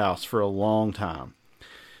clubhouse for a long time.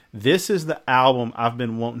 This is the album I've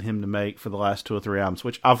been wanting him to make for the last 2 or 3 albums,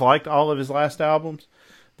 which I've liked all of his last albums.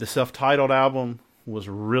 The self-titled album was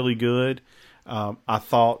really good. I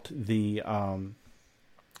thought the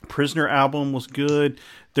Prisoner album was good.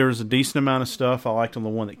 There was a decent amount of stuff I liked on the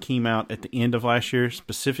one that came out at the end of last year,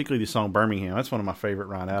 specifically the song Birmingham. That's one of my favorite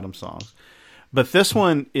Ryan Adams songs. But this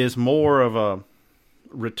one is more of a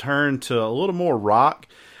return to a little more rock.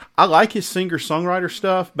 I like his singer-songwriter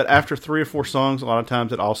stuff, but after 3 or 4 songs, a lot of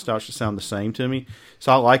times it all starts to sound the same to me.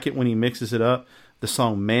 So I like it when he mixes it up. The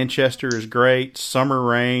song Manchester is great. Summer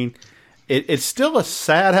Rain. It's still a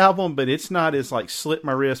sad album, but it's not as like slit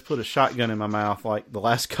my wrist, put a shotgun in my mouth like the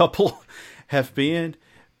last couple have been.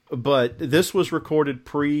 But this was recorded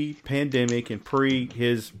pre-pandemic and pre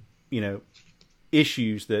his,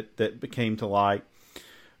 issues that came to light.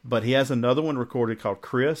 But he has another one recorded called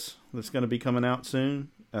Chris that's going to be coming out soon.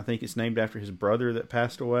 I think it's named after his brother that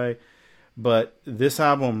passed away. But this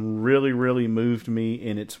album really, really moved me,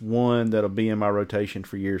 and it's one that'll be in my rotation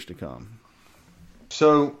for years to come.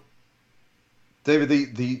 So,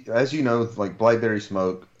 David, the as you know, like Blackberry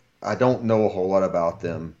Smoke, I don't know a whole lot about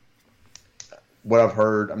them. What I've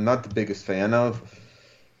heard, I'm not the biggest fan of.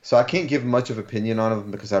 So I can't give much of opinion on them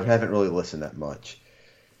because I haven't really listened that much.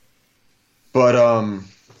 But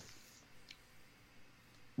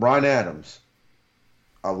Ryan Adams,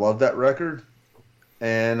 I love that record,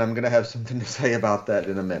 and I'm gonna have something to say about that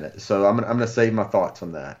in a minute. So I'm gonna save my thoughts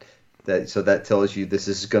on that. So that tells you this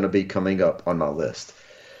is gonna be coming up on my list.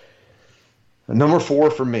 Number 4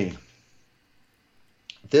 for me.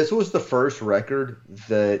 This was the first record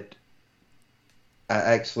that I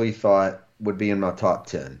actually thought would be in my top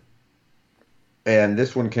 10. And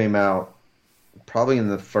this one came out probably in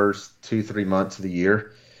the first 2-3 months of the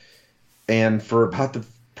year. And for about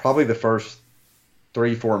probably the first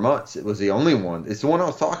 3-4 months, it was the only one. It's the one I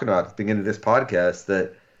was talking about at the beginning of this podcast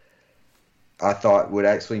that I thought would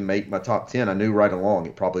actually make my top 10. I knew right along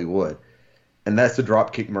it probably would. And that's the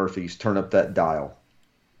Dropkick Murphys, Turn Up That Dial.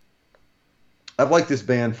 I've liked this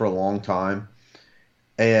band for a long time.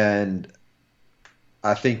 And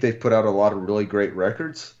I think they've put out a lot of really great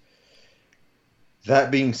records.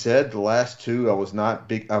 That being said, the last two I was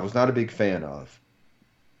not a big fan of.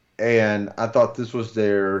 And I thought this was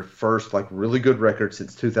their first like really good record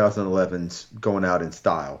since 2011's Going Out in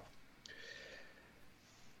Style.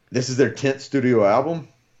 This is their 10th studio album,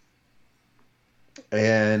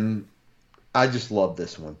 and I just love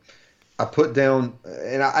this one. I put down,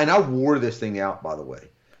 and I wore this thing out, by the way.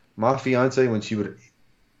 My fiance, when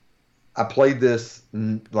I played this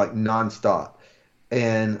like nonstop,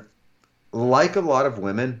 and like a lot of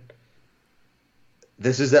women,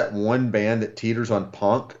 this is that one band that teeters on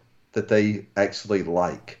punk that they actually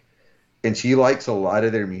like, and she likes a lot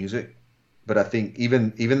of their music. But I think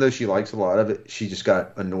even though she likes a lot of it, she just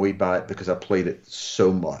got annoyed by it because I played it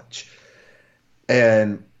so much.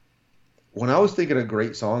 And when I was thinking of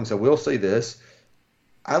great songs, I will say this.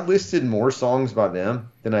 I listed more songs by them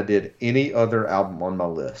than I did any other album on my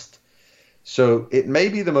list. So it may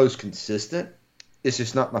be the most consistent. It's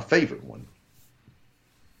just not my favorite one.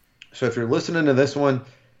 So if you're listening to this one,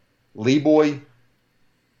 Lee Boy,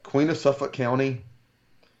 Queen of Suffolk County,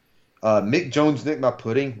 Mick Jones, Nick My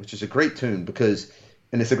Pudding, which is a great tune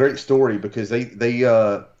and it's a great story because they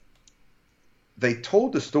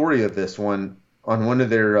told the story of this one on one of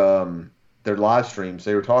their live streams.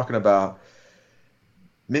 They were talking about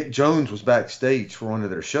Mick Jones was backstage for one of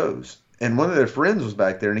their shows, and one of their friends was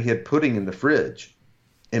back there, and he had pudding in the fridge,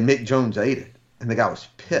 and Mick Jones ate it, and the guy was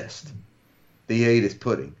pissed that he ate his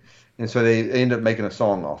pudding, and so they ended up making a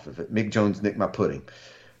song off of it, Mick Jones, Nick My Pudding.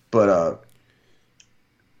 But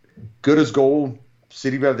Good as Gold,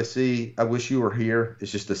 City by the Sea, I Wish You Were Here.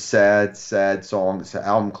 It's just a sad, sad song. It's an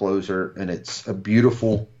album closer, and it's a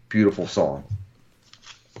beautiful, beautiful song.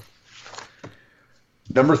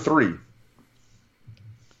 Number 3.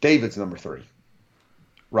 David's number 3.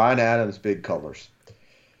 Ryan Adams, Big Colors.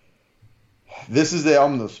 This is the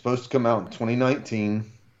album that was supposed to come out in 2019.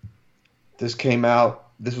 This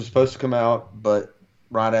was supposed to come out, but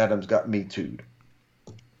Ryan Adams got Me Too'd.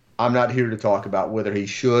 I'm not here to talk about whether he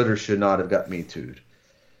should or should not have got Me Too'd.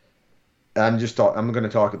 I'm going to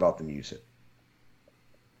talk about the music.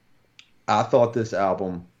 I thought this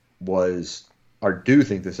album do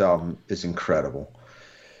think this album is incredible.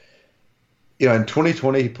 You know, in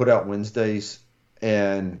 2020, he put out Wednesdays,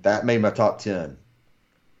 and that made my top 10.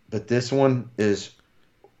 But this one is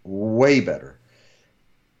way better.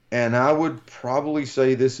 And I would probably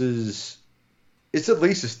say it's at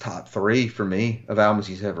least his top 3 for me of albums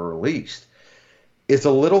he's ever released. It's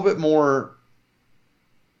a little bit more,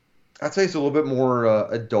 I'd say it's a little bit more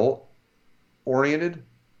adult oriented.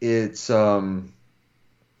 It's, I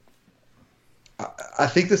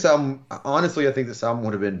think this album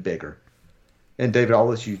would have been bigger. And David, I'll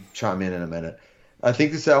let you chime in a minute. I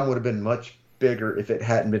think this album would have been much bigger if it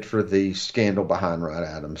hadn't been for the scandal behind Ryan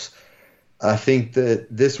Adams. I think that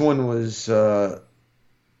this one was, it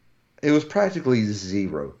was practically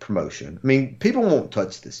zero promotion. I mean, people won't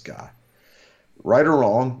touch this guy, right or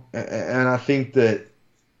wrong. And I think that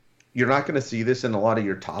you're not going to see this in a lot of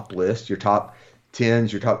your top lists, your top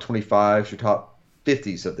 10s, your top 25s, your top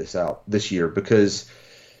 50s of this year, because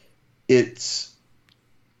it's,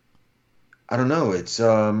 I don't know, it's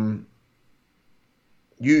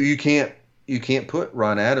you can't put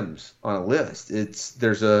Ryan Adams on a list.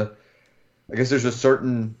 There's a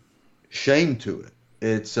certain shame to it.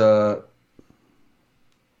 It's not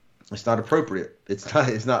appropriate. It's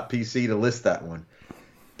not PC to list that one.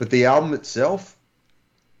 But the album itself,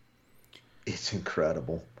 it's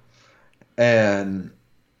incredible. And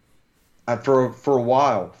for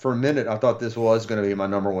a minute, I thought this was going to be my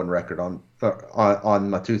number 1 record on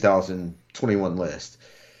my 2021 list.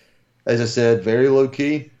 As I said, very low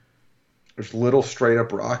key. There's little straight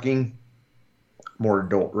up rocking, more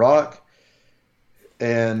adult rock.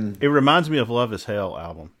 And it reminds me of Love Is Hell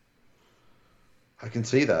album. I can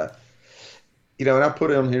see that. You know, and I put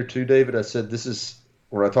it on here too, David. I said this is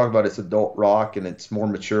where I talk about it's adult rock and it's more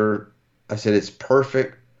mature. I said it's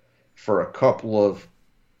perfect for a couple of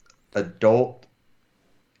adult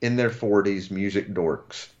in their 40s music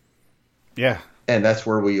dorks. Yeah. And that's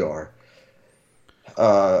where we are.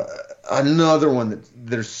 Another one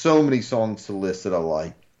there's so many songs to list that I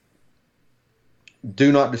like.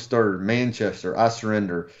 Do Not Disturb, Manchester, I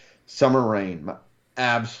Surrender, Summer Rain. My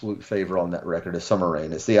absolute favorite on that record is Summer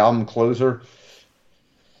Rain. It's the album closer.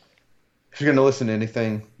 If you're going to listen to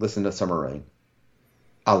anything, listen to Summer Rain.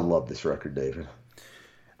 I love this record, David.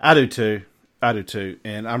 I do too.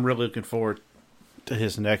 And I'm really looking forward to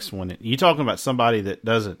his next one. You talking about somebody that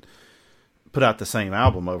doesn't put out the same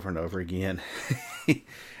album over and over again.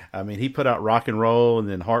 I mean, he put out Rock and Roll, and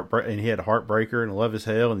then and he had Heartbreaker and Love Is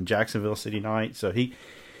Hell and Jacksonville City Nights. So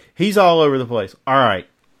he's all over the place. All right,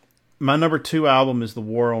 my number 2 album is The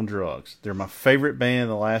War on Drugs. They're my favorite band in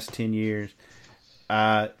the last 10 years.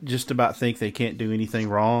 I just about think they can't do anything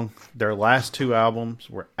wrong. Their last 2 albums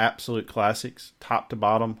were absolute classics, top to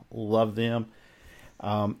bottom. Love them.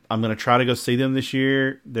 I'm going to try to go see them this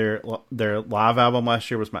year. Their live album last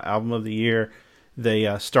year was my album of the year.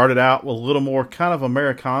 They started out with a little more kind of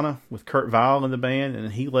Americana with Kurt Vile in the band,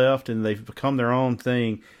 and he left, and they've become their own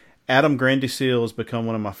thing. Adam Grandiseel has become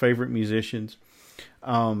one of my favorite musicians.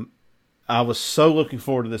 I was so looking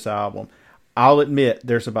forward to this album. I'll admit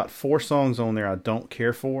there's about 4 songs on there I don't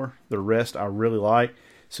care for. The rest I really like.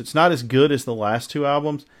 So it's not as good as the last 2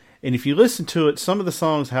 albums. And if you listen to it, some of the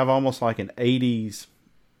songs have almost like an 80s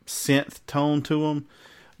synth tone to them.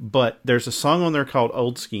 But there's a song on there called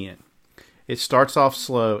Old Skin. It starts off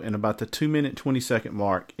slow, and about the 2-minute, 20-second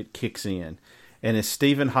mark, it kicks in. And as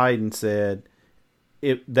Stephen Hayden said,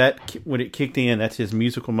 when it kicked in, that's his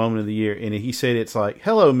musical moment of the year. And he said it's like,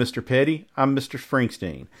 "Hello, Mr. Petty, I'm Mr.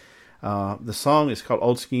 Springsteen." The song is called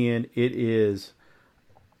Old Skin. It is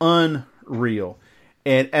unreal.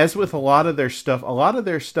 And as with a lot of their stuff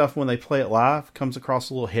when they play it live comes across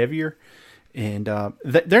a little heavier. And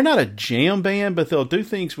they're not a jam band, but they'll do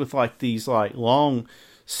things with like these like long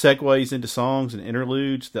segues into songs and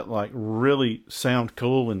interludes that like really sound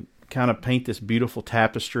cool and kind of paint this beautiful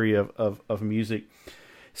tapestry of music.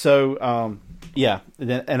 So, yeah,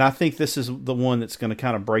 and I think this is the one that's going to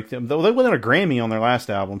kind of break them. Though they won a Grammy on their last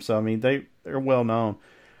album, so I mean they're well known.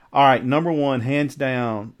 All right, number 1, hands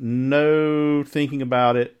down, no thinking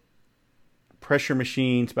about it. Pressure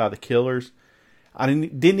Machines by The Killers. I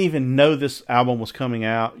didn't even know this album was coming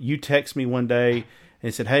out. You text me one day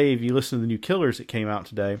and said, "Hey, have you listened to the new Killers that came out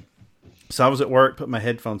today?" So I was at work, put my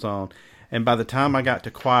headphones on, and by the time I got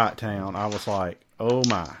to Quiet Town, I was like, "Oh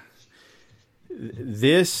my."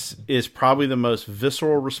 This is probably the most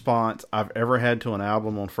visceral response I've ever had to an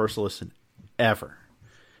album on first listen, ever.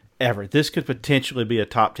 This could potentially be a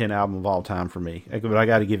top 10 album of all time for me, but I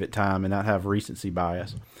got to give it time and not have recency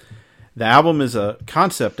bias. The album is a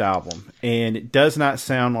concept album, and it does not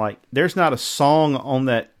sound like there's not a song on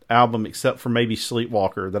that album except for maybe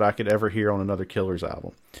Sleepwalker that I could ever hear on another Killers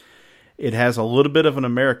album. It has a little bit of an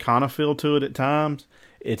Americana feel to it at times.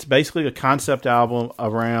 It's basically a concept album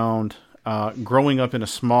around growing up in a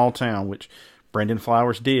small town, which Brendan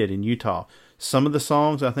Flowers did in Utah. Some of the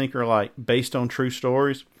songs I think are like based on true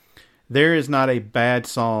stories. There is not a bad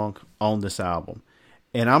song on this album.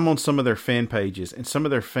 And I'm on some of their fan pages, and some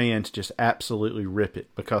of their fans just absolutely rip it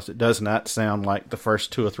because it does not sound like the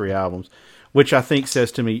first 2 or 3 albums, which I think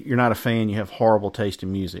says to me, you're not a fan, you have horrible taste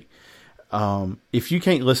in music. If you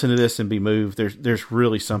can't listen to this and be moved, there's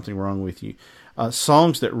really something wrong with you.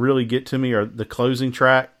 Songs that really get to me are the closing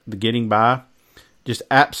track, The Getting By, just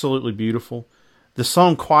absolutely beautiful. The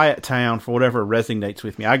song Quiet Town, for whatever, resonates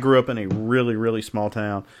with me. I grew up in a really, really small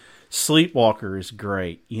town. Sleepwalker is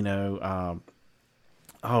great. You know,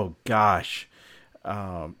 oh gosh,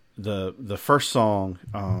 the first song,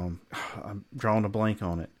 I'm drawing a blank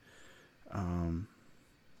on it.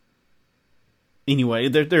 Anyway,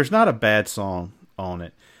 there's not a bad song on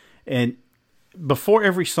it. And before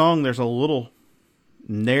every song, there's a little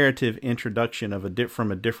narrative introduction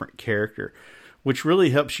from a different character, which really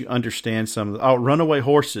helps you understand some of the... Runaway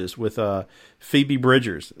Horses with Phoebe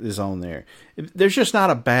Bridgers is on there. There's just not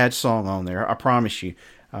a bad song on there, I promise you.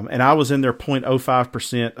 And I was in their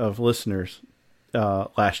 0.05% of listeners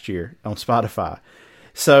last year on Spotify.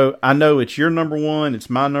 So I know it's your number 1. It's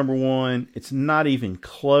my number 1. It's not even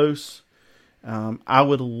close. I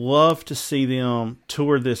would love to see them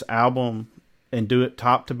tour this album and do it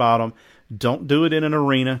top to bottom. Don't do it in an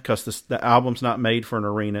arena because the album's not made for an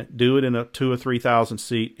arena. Do it in a 2,000 or 3,000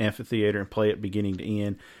 seat amphitheater and play it beginning to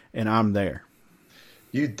end, and I'm there.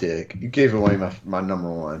 You dick. You gave away my number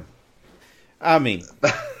 1. I mean...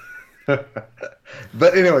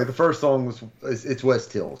 But anyway, the first song it's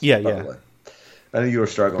West Hills. Yeah, by yeah. the way. I knew you were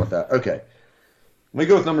struggling with that. Okay. We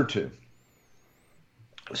go with number 2.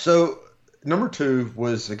 So, number 2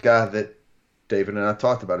 was a guy that David and I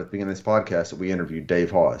talked about at the beginning of this podcast that we interviewed,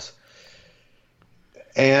 Dave Hawes.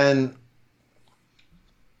 And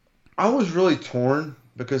I was really torn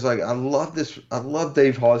because I love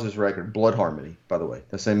Dave Hawes' record, Blood Harmony, by the way,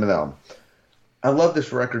 the name of the album. I love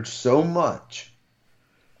this record so much.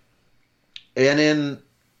 And in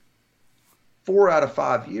 4 out of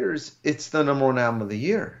 5 years, it's the number 1 album of the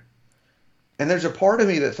year. And there's a part of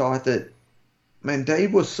me that thought that, man,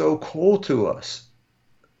 Dave was so cool to us.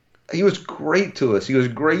 He was great to us. He was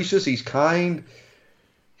gracious. He's kind.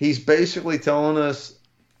 He's basically telling us,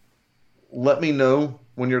 let me know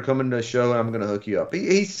when you're coming to a show and I'm going to hook you up.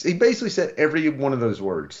 He basically said every one of those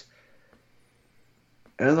words.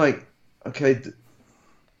 And I'm like, okay,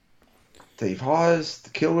 Dave Hawes, the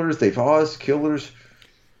Killers, Dave Hawes, Killers.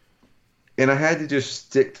 And I had to just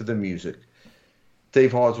stick to the music.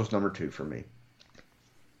 Dave Hawes was number 2 for me.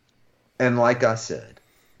 And like I said,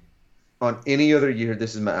 on any other year,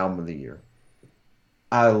 this is my album of the year.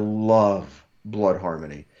 I love Blood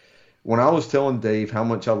Harmony. When I was telling Dave how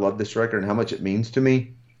much I love this record and how much it means to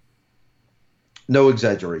me, no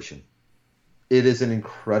exaggeration. It is an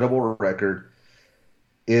incredible record.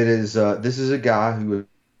 It is. This is a guy who is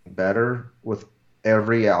better with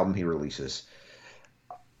every album he releases.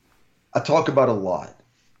 I talk about a lot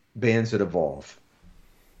bands that evolve,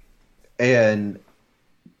 and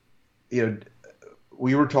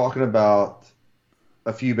we were talking about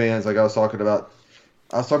a few bands. Like I was talking about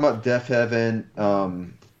Death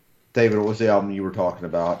Heaven. David, what was the album you were talking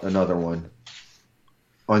about? Another one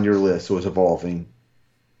on your list was Evolving.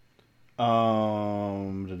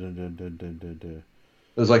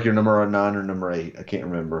 It was like your number 9 or number 8. I can't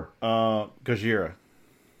remember. Gojira.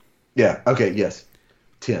 Yeah. Okay. Yes.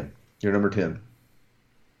 10. You're number 10.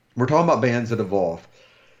 We're talking about bands that evolve.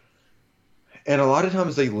 And a lot of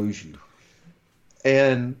times they lose you.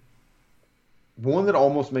 And one that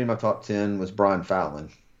almost made my top 10 was Brian Fallon.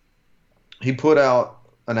 He put out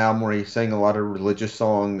an album where he sang a lot of religious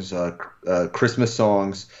songs, Christmas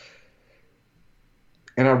songs.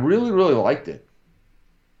 And I really, really liked it.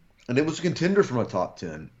 And it was a contender for my top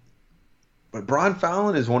 10. But Brian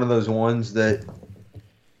Fallon is one of those ones that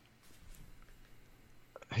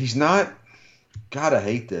he's not, God, I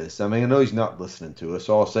hate this. I mean, I know he's not listening to us,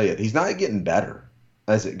 so I'll say it. He's not getting better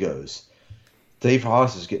as it goes. Dave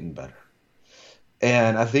Hawes is getting better.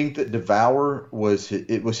 And I think that Devour was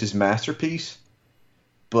his masterpiece,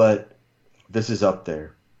 but this is up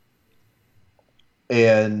there.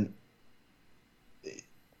 And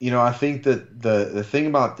I think that the thing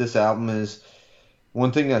about this album is,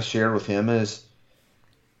 one thing I shared with him is,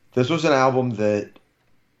 this was an album that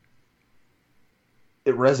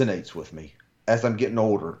it resonates with me as I'm getting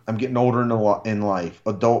older. I'm getting older in life,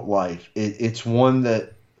 adult life. It's one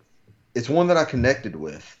that I connected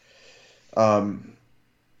with.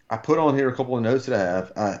 I put on here a couple of notes that I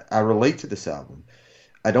have. I relate to this album.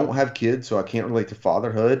 I don't have kids, so I can't relate to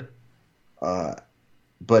fatherhood.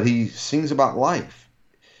 But he sings about life.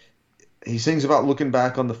 He sings about looking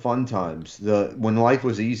back on the fun times, when life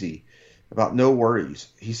was easy, about no worries.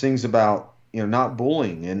 He sings about not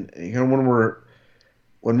bullying, and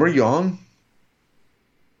when we're young,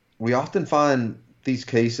 we often find these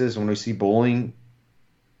cases when we see bullying.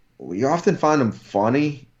 We often find them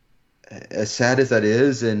funny, as sad as that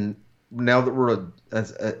is. And now that we're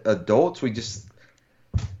as adults, we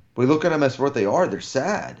look at them as what they are. They're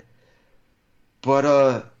sad.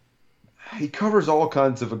 But he covers all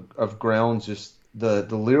kinds of grounds, just the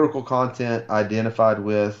lyrical content I identified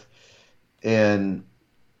with. And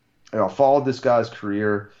I followed this guy's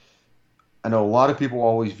career. I know a lot of people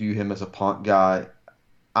always view him as a punk guy.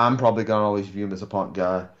 I'm probably going to always view him as a punk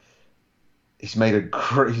guy. He's made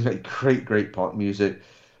great punk music.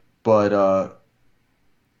 But the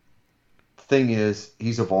thing is,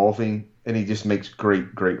 he's evolving, and he just makes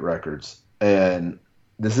great records. And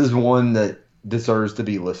this is one that deserves to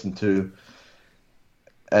be listened to.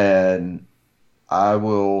 And I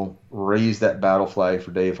will raise that battle flag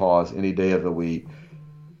for Dave Hawes any day of the week.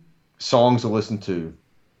 Songs to listen to: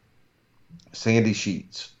 Sandy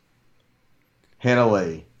Sheets, Hannah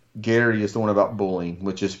Lay. Gary is the one about bullying,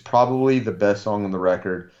 which is probably the best song on the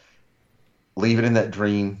record. Leave It in That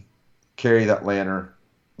Dream, Carry That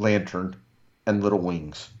Lantern, and Little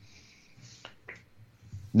Wings.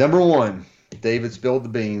 Number 1, David Spilled the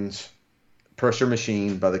Beans, Pressure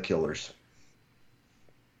Machine by the Killers.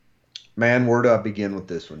 Man, where do I begin with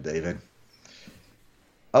this one, David?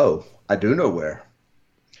 Oh, I do know where.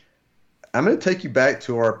 I'm going to take you back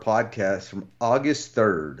to our podcast from August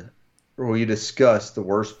 3rd, where we discussed the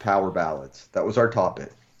worst power ballads. That was our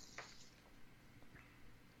topic.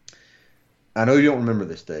 I know you don't remember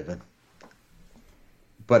this, David,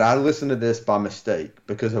 but I listened to this by mistake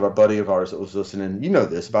because of a buddy of ours that was listening. You know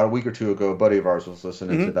this, about a week or two ago, a buddy of ours was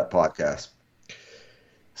listening to that podcast.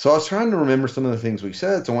 So I was trying to remember some of the things we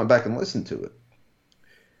said, so I went back and listened to it.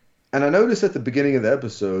 And I noticed at the beginning of the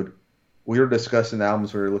episode, we were discussing the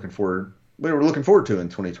albums we were looking forward to in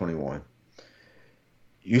 2021.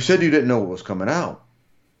 You said you didn't know what was coming out.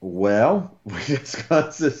 Well, we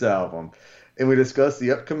discussed this album, and we discussed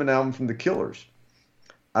the upcoming album from the Killers.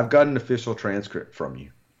 I've got an official transcript from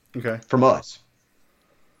you. Okay. From us.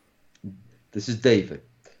 This is David.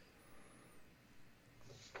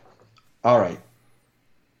 All right.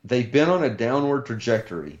 They've been on a downward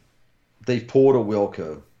trajectory. They've pulled a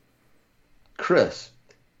Wilco. Chris,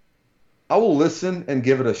 I will listen and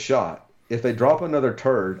give it a shot. If they drop another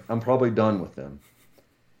turd, I'm probably done with them.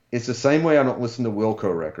 It's the same way I don't listen to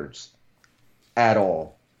Wilco records at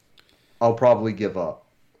all. I'll probably give up.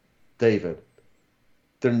 David,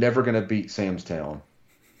 they're never going to beat Sam's Town.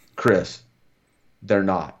 Chris, they're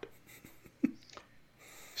not.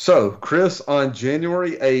 So, Chris, on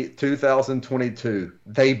January 8th, 2022,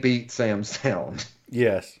 they beat Sam's Town.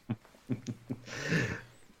 Yes.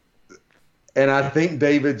 And I think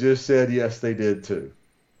David just said, yes, they did too.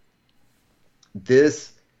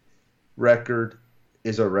 This record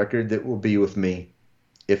is a record that will be with me.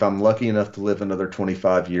 If I'm lucky enough to live another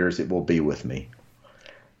 25 years, it will be with me.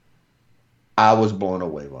 I was blown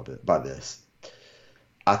away by this.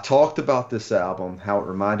 I talked about this album, how it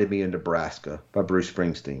reminded me of Nebraska by Bruce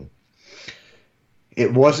Springsteen.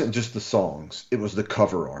 It wasn't just the songs, it was the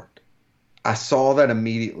cover art. I saw that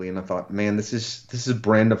immediately and I thought, man, this is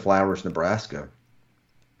Brandon Flowers, Nebraska.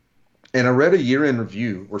 And I read a year-end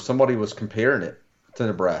review where somebody was comparing it to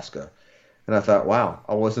Nebraska. And I thought, wow,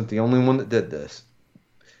 I wasn't the only one that did this.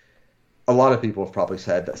 A lot of people have probably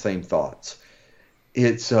had that same thoughts.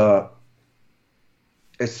 It's the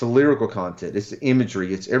lyrical content. It's the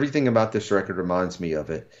imagery. It's everything about this record reminds me of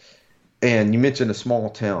it. And you mentioned a small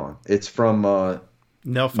town. It's from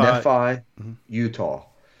Nephi, Utah.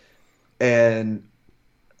 And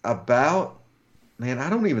about, man,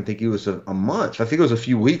 I don't even think it was a month. I think it was a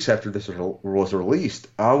few weeks after this was released.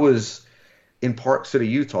 I was in Park City,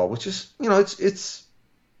 Utah, which is,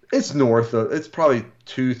 it's north of, it's probably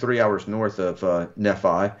 2-3 hours north of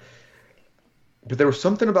Nephi. But there was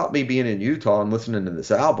something about me being in Utah and listening to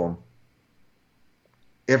this album.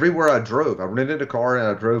 Everywhere I drove, I rented a car and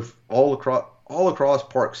I drove all across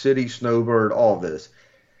Park City, Snowbird, all of this.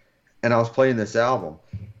 And I was playing this album.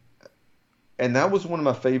 And that was one of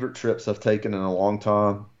my favorite trips I've taken in a long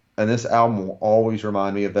time. And this album will always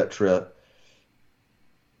remind me of that trip.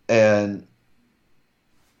 And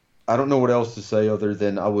I don't know what else to say other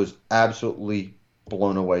than I was absolutely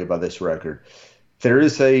blown away by this record.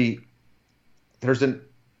 There's an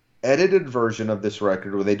edited version of this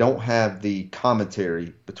record where they don't have the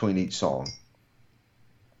commentary between each song.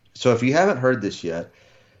 So if you haven't heard this yet,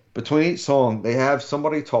 between each song, they have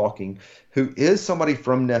somebody talking who is somebody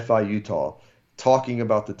from Nephi, Utah, talking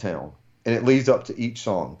about the town. And it leads up to each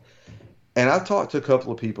song. And I've talked to a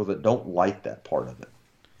couple of people that don't like that part of it.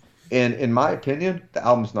 And in my opinion, the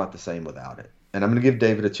album's not the same without it. And I'm going to give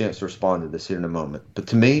David a chance to respond to this here in a moment. But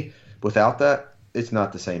to me, without that, it's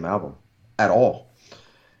not the same album at all.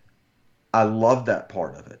 I love that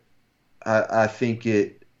part of it. I think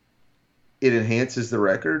it enhances the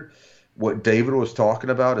record. What David was talking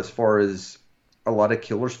about as far as a lot of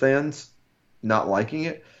Killers fans not liking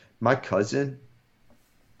it, my cousin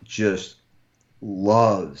just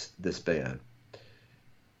loves this band.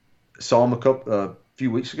 Saw him a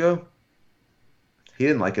few weeks ago. He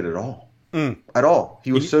didn't like it at all. At all.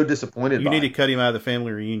 He was so disappointed. You need to cut him out of the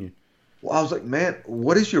family reunion. Well, I was like, man,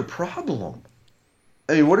 what is your problem?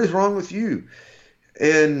 I mean, what is wrong with you?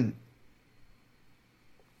 And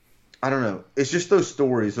I don't know. It's just those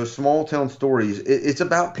stories, those small town stories. It's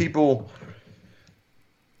about people.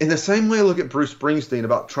 In the same way I look at Bruce Springsteen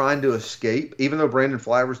about trying to escape, even though Brandon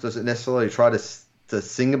Flowers doesn't necessarily try to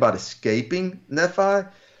sing about escaping Nephi,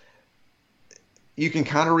 you can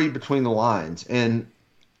kind of read between the lines. And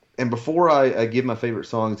before I give my favorite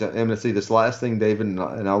songs, I'm going to say this last thing, David, and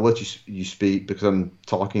I'll let you speak because I'm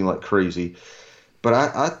talking like crazy. But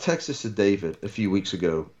I texted this to David a few weeks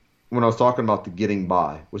ago when I was talking about the Getting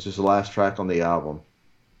By, which is the last track on the album.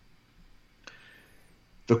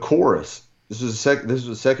 The chorus. This is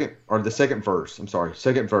the second verse. I'm sorry,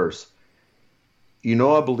 second verse. You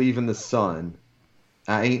know I believe in the sun.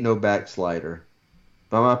 I ain't no backslider.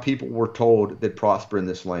 But my people were told they'd prosper in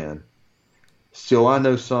this land. Still I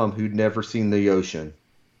know some who'd never seen the ocean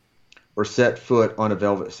or set foot on a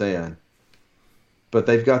velvet sand. But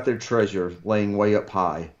they've got their treasure laying way up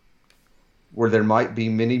high, where there might be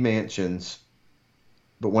many mansions,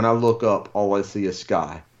 but when I look up, all I see is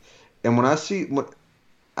sky. And when I see,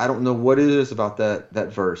 I don't know what it is about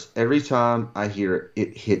that verse. Every time I hear it,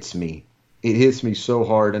 it hits me. It hits me so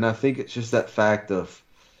hard, and I think it's just that fact of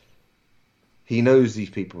he knows these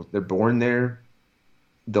people. They're born there,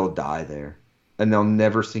 they'll die there, and they'll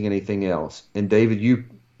never see anything else. And David, you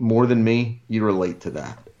more than me, you relate to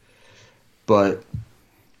that. But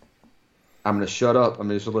I'm going to shut up. I'm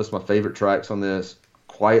just going to list my favorite tracks on this.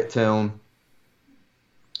 Quiet Town.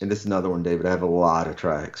 And this is another one, David. I have a lot of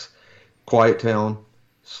tracks. Quiet Town,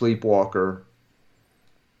 Sleepwalker,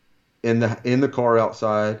 in the car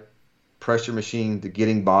outside, Pressure Machine, The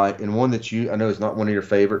Getting By, and one that I know is not one of your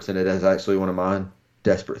favorites, and it is actually one of mine,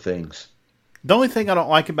 Desperate Things. The only thing I don't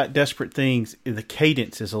like about Desperate Things is the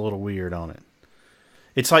cadence is a little weird on it.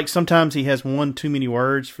 It's like sometimes he has one too many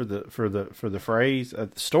words for the phrase. The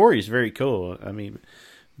story is very cool. I mean,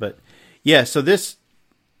 but yeah. So this,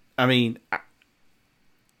 I mean,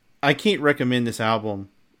 I can't recommend this album.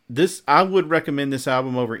 I would recommend this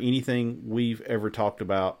album over anything we've ever talked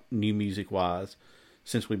about new music wise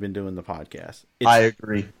since we've been doing the podcast. I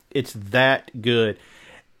agree. It's that good.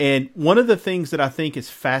 And one of the things that I think is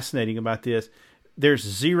fascinating about this, there's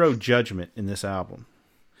zero judgment in this album.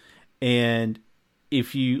 And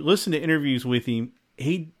if you listen to interviews with him,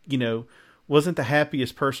 he, wasn't the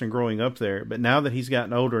happiest person growing up there. But now that he's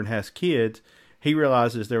gotten older and has kids, he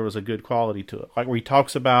realizes there was a good quality to it. Like where he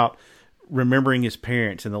talks about remembering his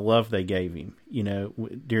parents and the love they gave him,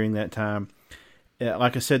 during that time.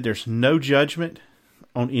 Like I said, there's no judgment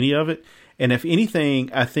on any of it. And if anything,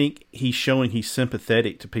 I think he's showing he's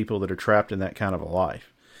sympathetic to people that are trapped in that kind of a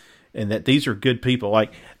life. And that these are good people.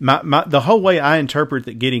 Like the whole way I interpret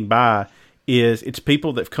that Getting By is it's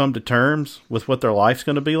people that have come to terms with what their life's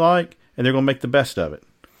going to be like, and they're going to make the best of it.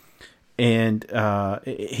 And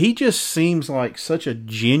he just seems like such a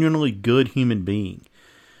genuinely good human being.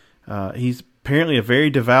 He's apparently a very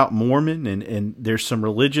devout Mormon, and there's some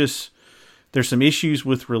issues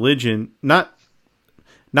with religion. Not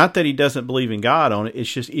that he doesn't believe in God on it.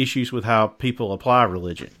 It's just issues with how people apply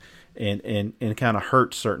religion, and kind of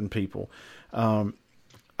hurt certain people.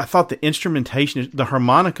 I thought the instrumentation, the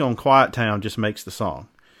harmonica on Quiet Town just makes the song.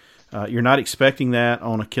 You're not expecting that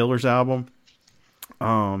on a Killers album.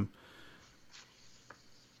 The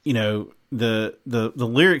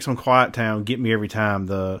lyrics on Quiet Town get me every time.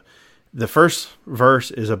 The first verse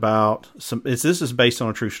is about this is based on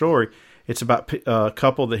a true story. It's about a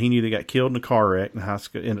couple that he knew that got killed in a car wreck in high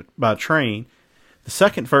school by a train. The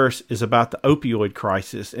second verse is about the opioid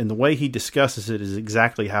crisis, and the way he discusses it is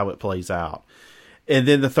exactly how it plays out. And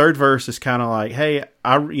then the third verse is kind of like, hey,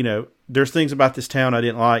 there's things about this town I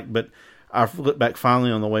didn't like, but I've looked back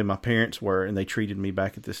finally on the way my parents were, and they treated me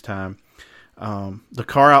back at this time. The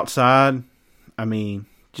car outside,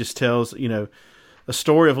 just tells, a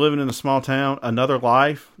story of living in a small town, another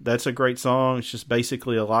life. That's a great song. It's just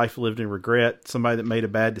basically a life lived in regret. Somebody that made a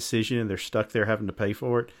bad decision and they're stuck there having to pay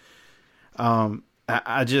for it.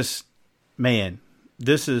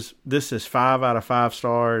 This is 5 out of 5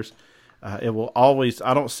 stars. It will always,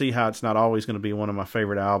 I don't see how it's not always going to be one of my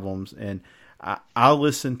favorite albums. And I'll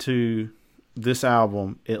listen to this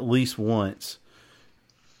album at least once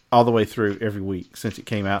all the way through every week since it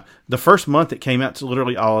came out. The first month it came out, it's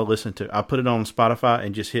literally all I listened to. I put it on Spotify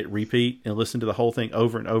and just hit repeat and listen to the whole thing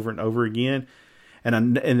over and over and over again.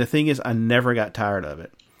 And the thing is, I never got tired of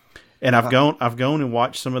it. And I've gone and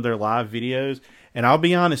watched some of their live videos, and I'll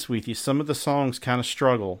be honest with you, some of the songs kind of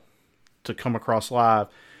struggle to come across live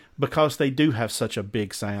because they do have such a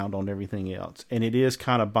big sound on everything else, and it is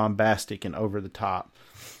kind of bombastic and over the top.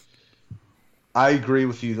 I agree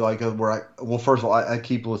with you. First of all, I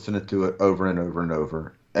keep listening to it over and over and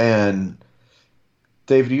over. And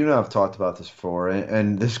David, you know I've talked about this before,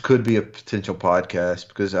 and this could be a potential podcast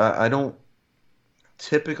because I don't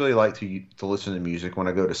typically like to listen to music when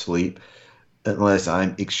I go to sleep unless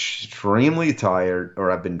I'm extremely tired or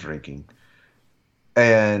I've been drinking.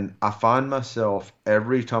 And I find myself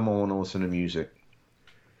every time I want to listen to music,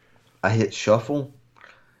 I hit shuffle,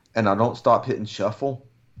 and I don't stop hitting shuffle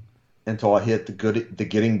until I hit the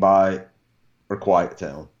Getting By or Quiet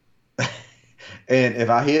Town. And if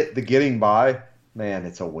I hit the Getting By, man,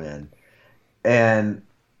 it's a win. And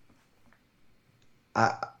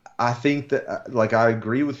I think that, I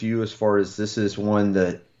agree with you as far as this is one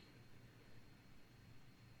that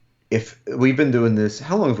if we've been doing this,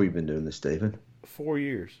 how long have we been doing this, David? 4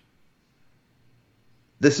 years.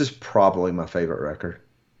 This is probably my favorite record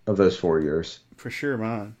of those 4 years. For sure,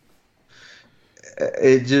 mine.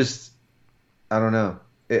 It just, I don't know.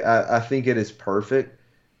 I think it is perfect.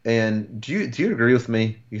 And do you agree with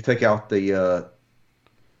me? You take out the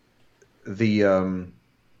little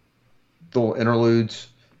interludes,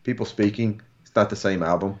 people speaking. It's not the same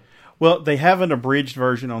album. Well, they have an abridged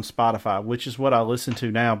version on Spotify, which is what I listen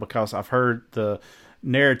to now because I've heard the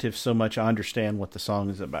narrative so much I understand what the song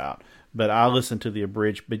is about. But I listen to the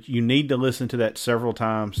abridged. But you need to listen to that several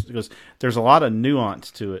times because there's a lot of nuance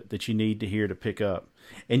to it that you need to hear to pick up.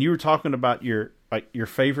 And you were talking about your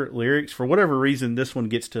favorite lyrics. For whatever reason, this one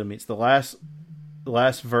gets to me. It's the last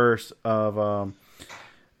verse of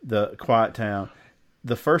the Quiet Town.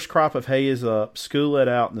 The first crop of hay is up, school let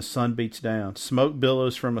out, and the sun beats down. Smoke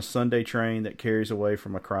billows from a Sunday train that carries away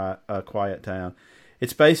from a quiet town.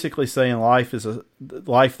 It's basically saying life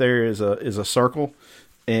there is a circle,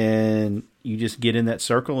 and you just get in that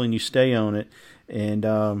circle and you stay on it,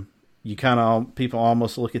 and you people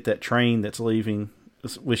almost look at that train that's leaving,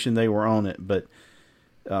 wishing they were on it. But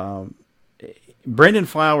Brendan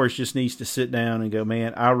Flowers just needs to sit down and go,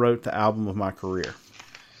 man, I wrote the album of my career.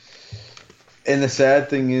 And the sad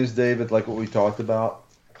thing is, David, like what we talked about,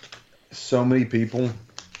 so many people,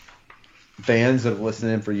 fans that have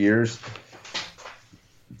listened in for years,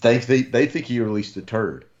 they think he released a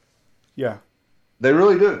turd. Yeah. They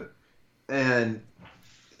really do. And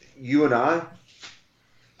you and I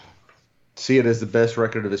see it as the best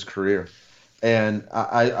record of his career. And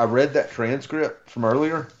I read that transcript from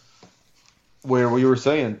earlier where we were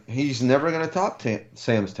saying he's never going to top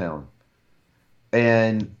Sam's Town.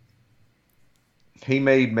 And he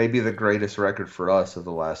made maybe the greatest record for us of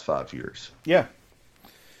the last 5 years. Yeah,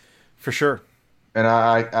 for sure. And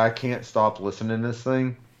I can't stop listening to this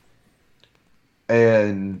thing.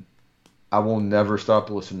 And I will never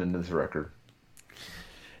stop listening to this record.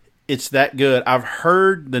 It's that good. I've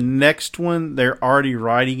heard the next one, they're already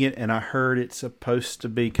writing it, and I heard it's supposed to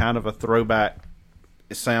be kind of a throwback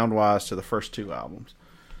sound-wise to the first two albums.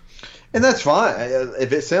 And that's fine.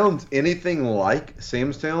 If it sounds anything like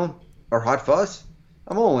Sam's Town or Hot Fuss,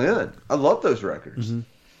 I'm all in. I love those records. Mm-hmm.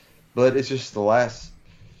 But it's just the last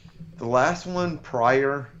one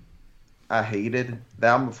prior I hated. The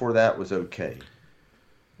album before that was okay.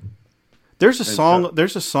 There's a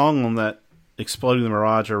song on that Exploding the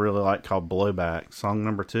Mirage I really like called Blowback, song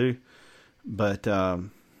number 2. But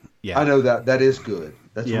yeah. I know that is good.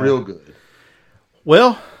 That's real good.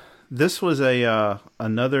 Well, this was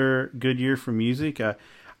another good year for music.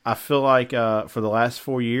 I feel like for the last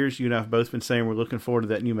 4 years, you and I have both been saying we're looking forward to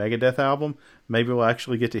that new Megadeth album. Maybe we'll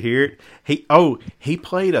actually get to hear it. He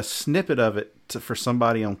played a snippet of it for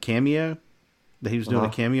somebody on Cameo that he was doing a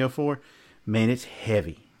cameo for. Man, it's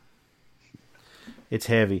heavy. It's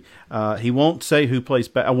heavy. He won't say who plays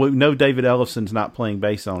bass. We know David Ellison's not playing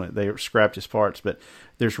bass on it. They scrapped his parts, but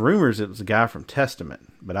there's rumors it was a guy from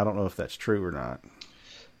Testament, but I don't know if that's true or not.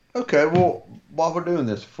 Okay, well, while we're doing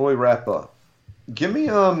this, before we wrap up, give me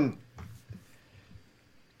a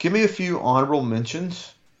few honorable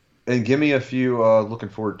mentions, and give me a few looking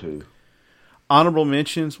forward to. Honorable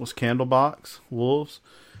mentions was Candlebox, Wolves.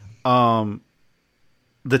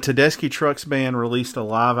 The Tedeschi Trucks Band released a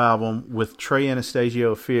live album with Trey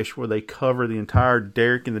Anastasio of Fish where they cover the entire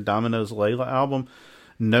Derek and the Dominoes Layla album,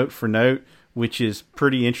 note for note, which is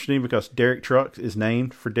pretty interesting because Derek Trucks is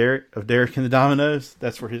named for Derek and the Dominoes.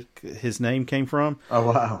 That's where his name came from.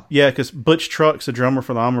 Oh, wow. Yeah, because Butch Trucks, the drummer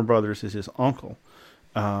for the Allman Brothers, is his uncle.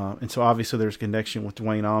 And so obviously there's a connection with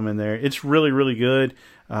Dwayne Allman there. It's really, really good,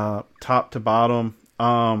 top to bottom.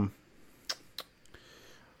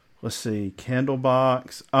 Let's see,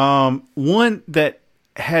 Candlebox. One that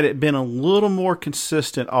had it been a little more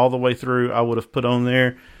consistent all the way through, I would have put on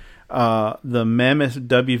there. The Mammoth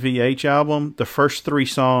WVH album. The first 3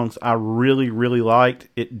 songs I really, really liked.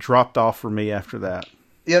 It dropped off for me after that.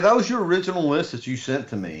 Yeah, that was your original list that you sent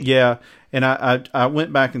to me. Yeah, and I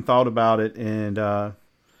went back and thought about it, and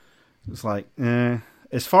it's like,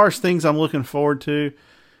 as far as things I'm looking forward to,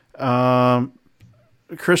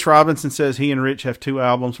 Chris Robinson says he and Rich have 2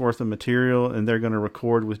 albums worth of material, and they're going to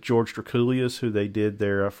record with George Drakoulias, who they did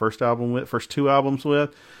their first 2 albums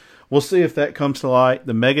with. We'll see if that comes to light.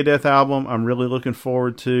 The Megadeth album, I'm really looking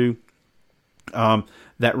forward to.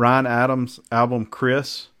 That Ryan Adams album,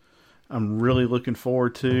 Chris, I'm really looking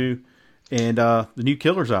forward to. And the new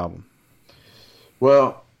Killers album.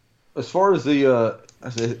 Well, as far as the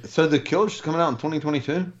Killers is coming out in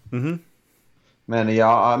 2022? Mm-hmm. Man, yeah,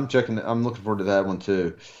 I'm looking forward to that one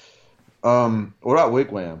too. What about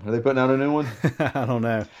Wigwam? Are they putting out a new one? I don't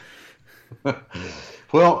know.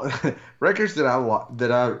 Well, records that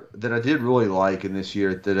I did really like in this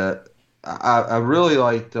year that I really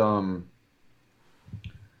liked Ryan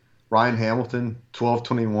Hamilton,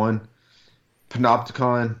 1221,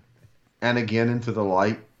 Panopticon, and Again Into the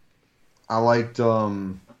Light. I liked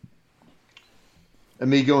Amigo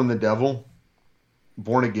and the Devil,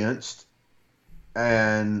 Born Against.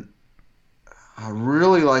 And I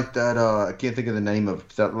really like that. I can't think of the name of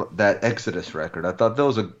that Exodus record. I thought that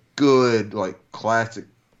was a good, like, classic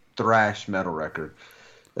thrash metal record.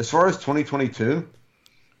 As far as 2022,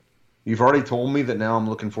 you've already told me that now I'm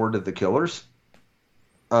looking forward to the Killers.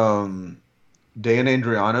 Dan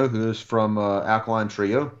Andriano, who is from Alkaline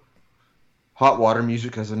Trio. Hot Water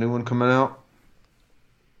Music has a new one coming out.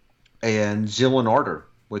 And Zillan Ardor,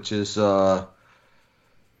 which is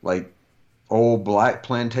like old black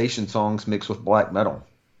plantation songs mixed with black metal.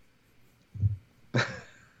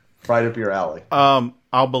 Right up your alley.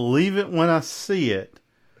 I'll believe it when I see it,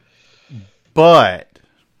 but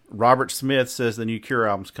Robert Smith says the new Cure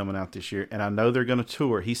album's coming out this year, and I know they're going to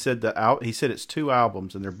tour. He said it's 2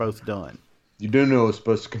 albums, and they're both done. You do know it's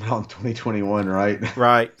supposed to come out in 2021, right?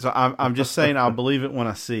 Right. So I'm just saying I'll believe it when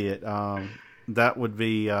I see it. That would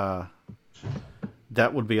be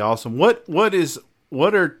awesome. What's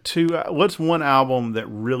one album that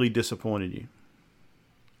really disappointed you?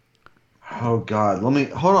 Oh God,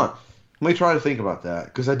 hold on. Let me try to think about that,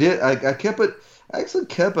 because I actually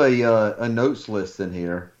kept a notes list in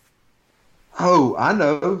here. Oh, I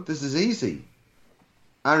know. This is easy.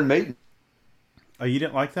 Iron Maiden. Oh, you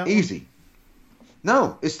didn't like that one? Easy.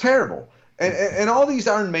 No, it's terrible. And all these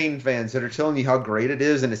Iron Maiden fans that are telling you how great it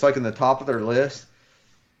is, and it's like in the top of their list.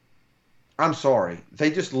 I'm sorry.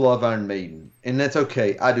 They just love Iron Maiden, and that's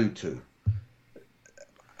okay. I do too.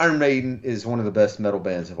 Iron Maiden is one of the best metal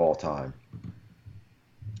bands of all time.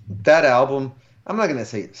 That album, I'm not going to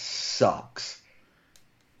say it sucks.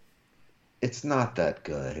 It's not that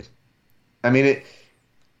good. I mean,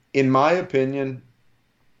 in my opinion,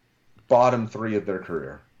 bottom 3 of their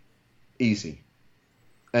career. Easy.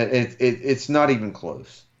 And it's not even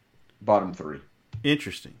close. Bottom 3.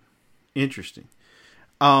 Interesting.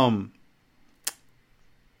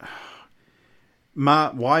 My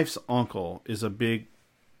wife's uncle is a big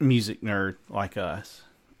music nerd like us,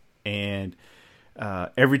 and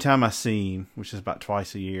every time I see him, which is about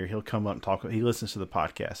twice a year, he'll come up and talk. He listens to the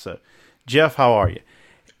podcast. So, Jeff, how are you?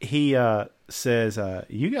 He says,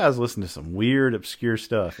 you guys listen to some weird, obscure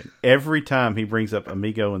stuff, and every time he brings up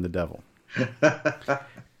Amigo and the Devil.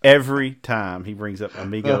 Every time he brings up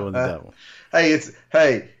Amigo and the Devil. Hey,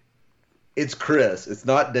 it's Chris. It's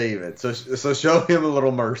not David. So show him a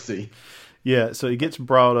little mercy. Yeah, so it gets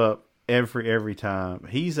brought up every time.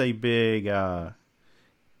 He's a big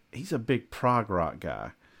prog rock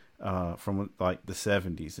guy from like the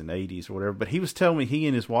 70s and 80s or whatever. But he was telling me he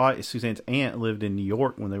and his wife, Suzanne's aunt, lived in New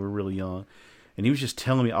York when they were really young. And he was just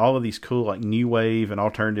telling me all of these cool like new wave and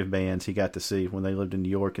alternative bands he got to see when they lived in New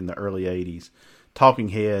York in the early 80s. Talking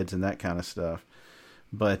Heads and that kind of stuff.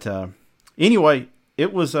 But anyway,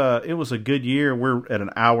 it was a good year. We're at an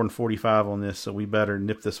hour and 45 on this, so we better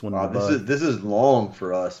nip this one in the bud. This is long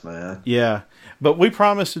for us, man. Yeah, but we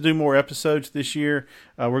promise to do more episodes this year.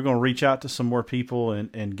 We're going to reach out to some more people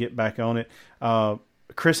and get back on it.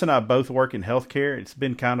 Chris and I both work in healthcare. It's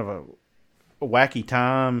been kind of a wacky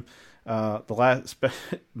time. It's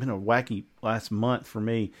been a wacky last month for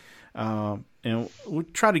me. And we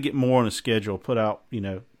try to get more on a schedule, put out,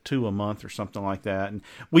 2 a month or something like that.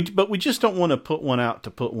 But we just don't want to put one out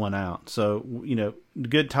to put one out. So,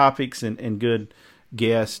 good topics and good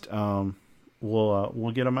guests,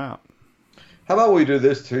 we'll get them out. How about we do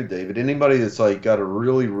this too, David? Anybody that's like got a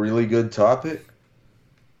really, really good topic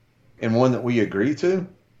and one that we agree to,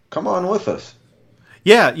 come on with us.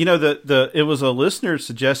 Yeah, it was a listener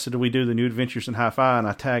suggested we do the New Adventures in Hi-Fi, and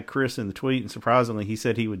I tagged Chris in the tweet, and surprisingly, he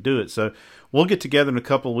said he would do it. So we'll get together in a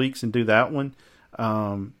couple of weeks and do that one.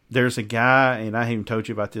 There's a guy, and I haven't told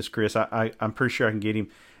you about this, Chris. I'm pretty sure I can get him.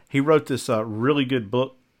 He wrote this really good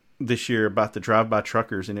book this year about the drive-by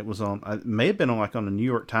truckers, and it was it may have been on the New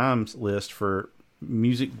York Times list for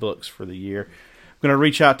music books for the year. I'm going to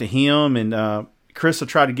reach out to him, and Chris will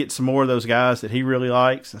try to get some more of those guys that he really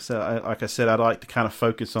likes. Like I said, I'd like to kind of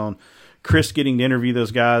focus on Chris getting to interview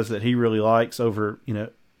those guys that he really likes over,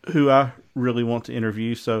 who I really want to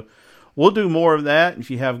interview. So we'll do more of that.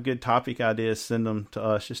 If you have good topic ideas, send them to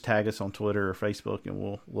us. Just tag us on Twitter or Facebook, and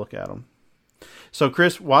we'll look at them. So,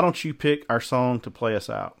 Chris, why don't you pick our song to play us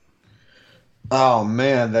out? Oh,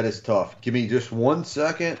 man, that is tough. Give me just 1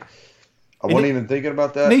 second. I wasn't even thinking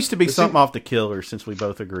about that. It needs to be something off the Killers, since we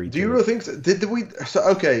both agreed. Do you really think so? Did we?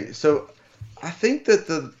 So I think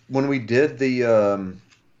that when we did the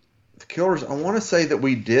Killers, I want to say that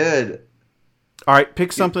we did. All right,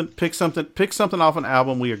 pick something off an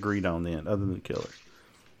album we agreed on then, other than the Killers.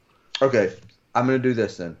 Okay, I'm gonna do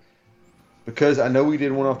this then, because I know we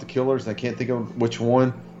did one off the Killers, and I can't think of which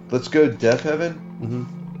one. Let's go Death Heaven.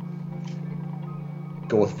 Mm-hmm.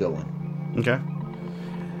 Go with Villain. Okay.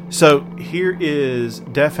 So here is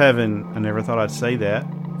Death Heaven. I never thought I'd say that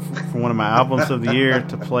for one of my albums of the year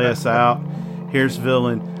to play us out. Here's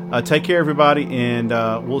Villain. Take care, everybody, and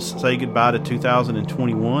we'll say goodbye to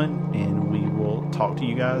 2021, and we will talk to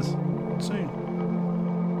you guys soon.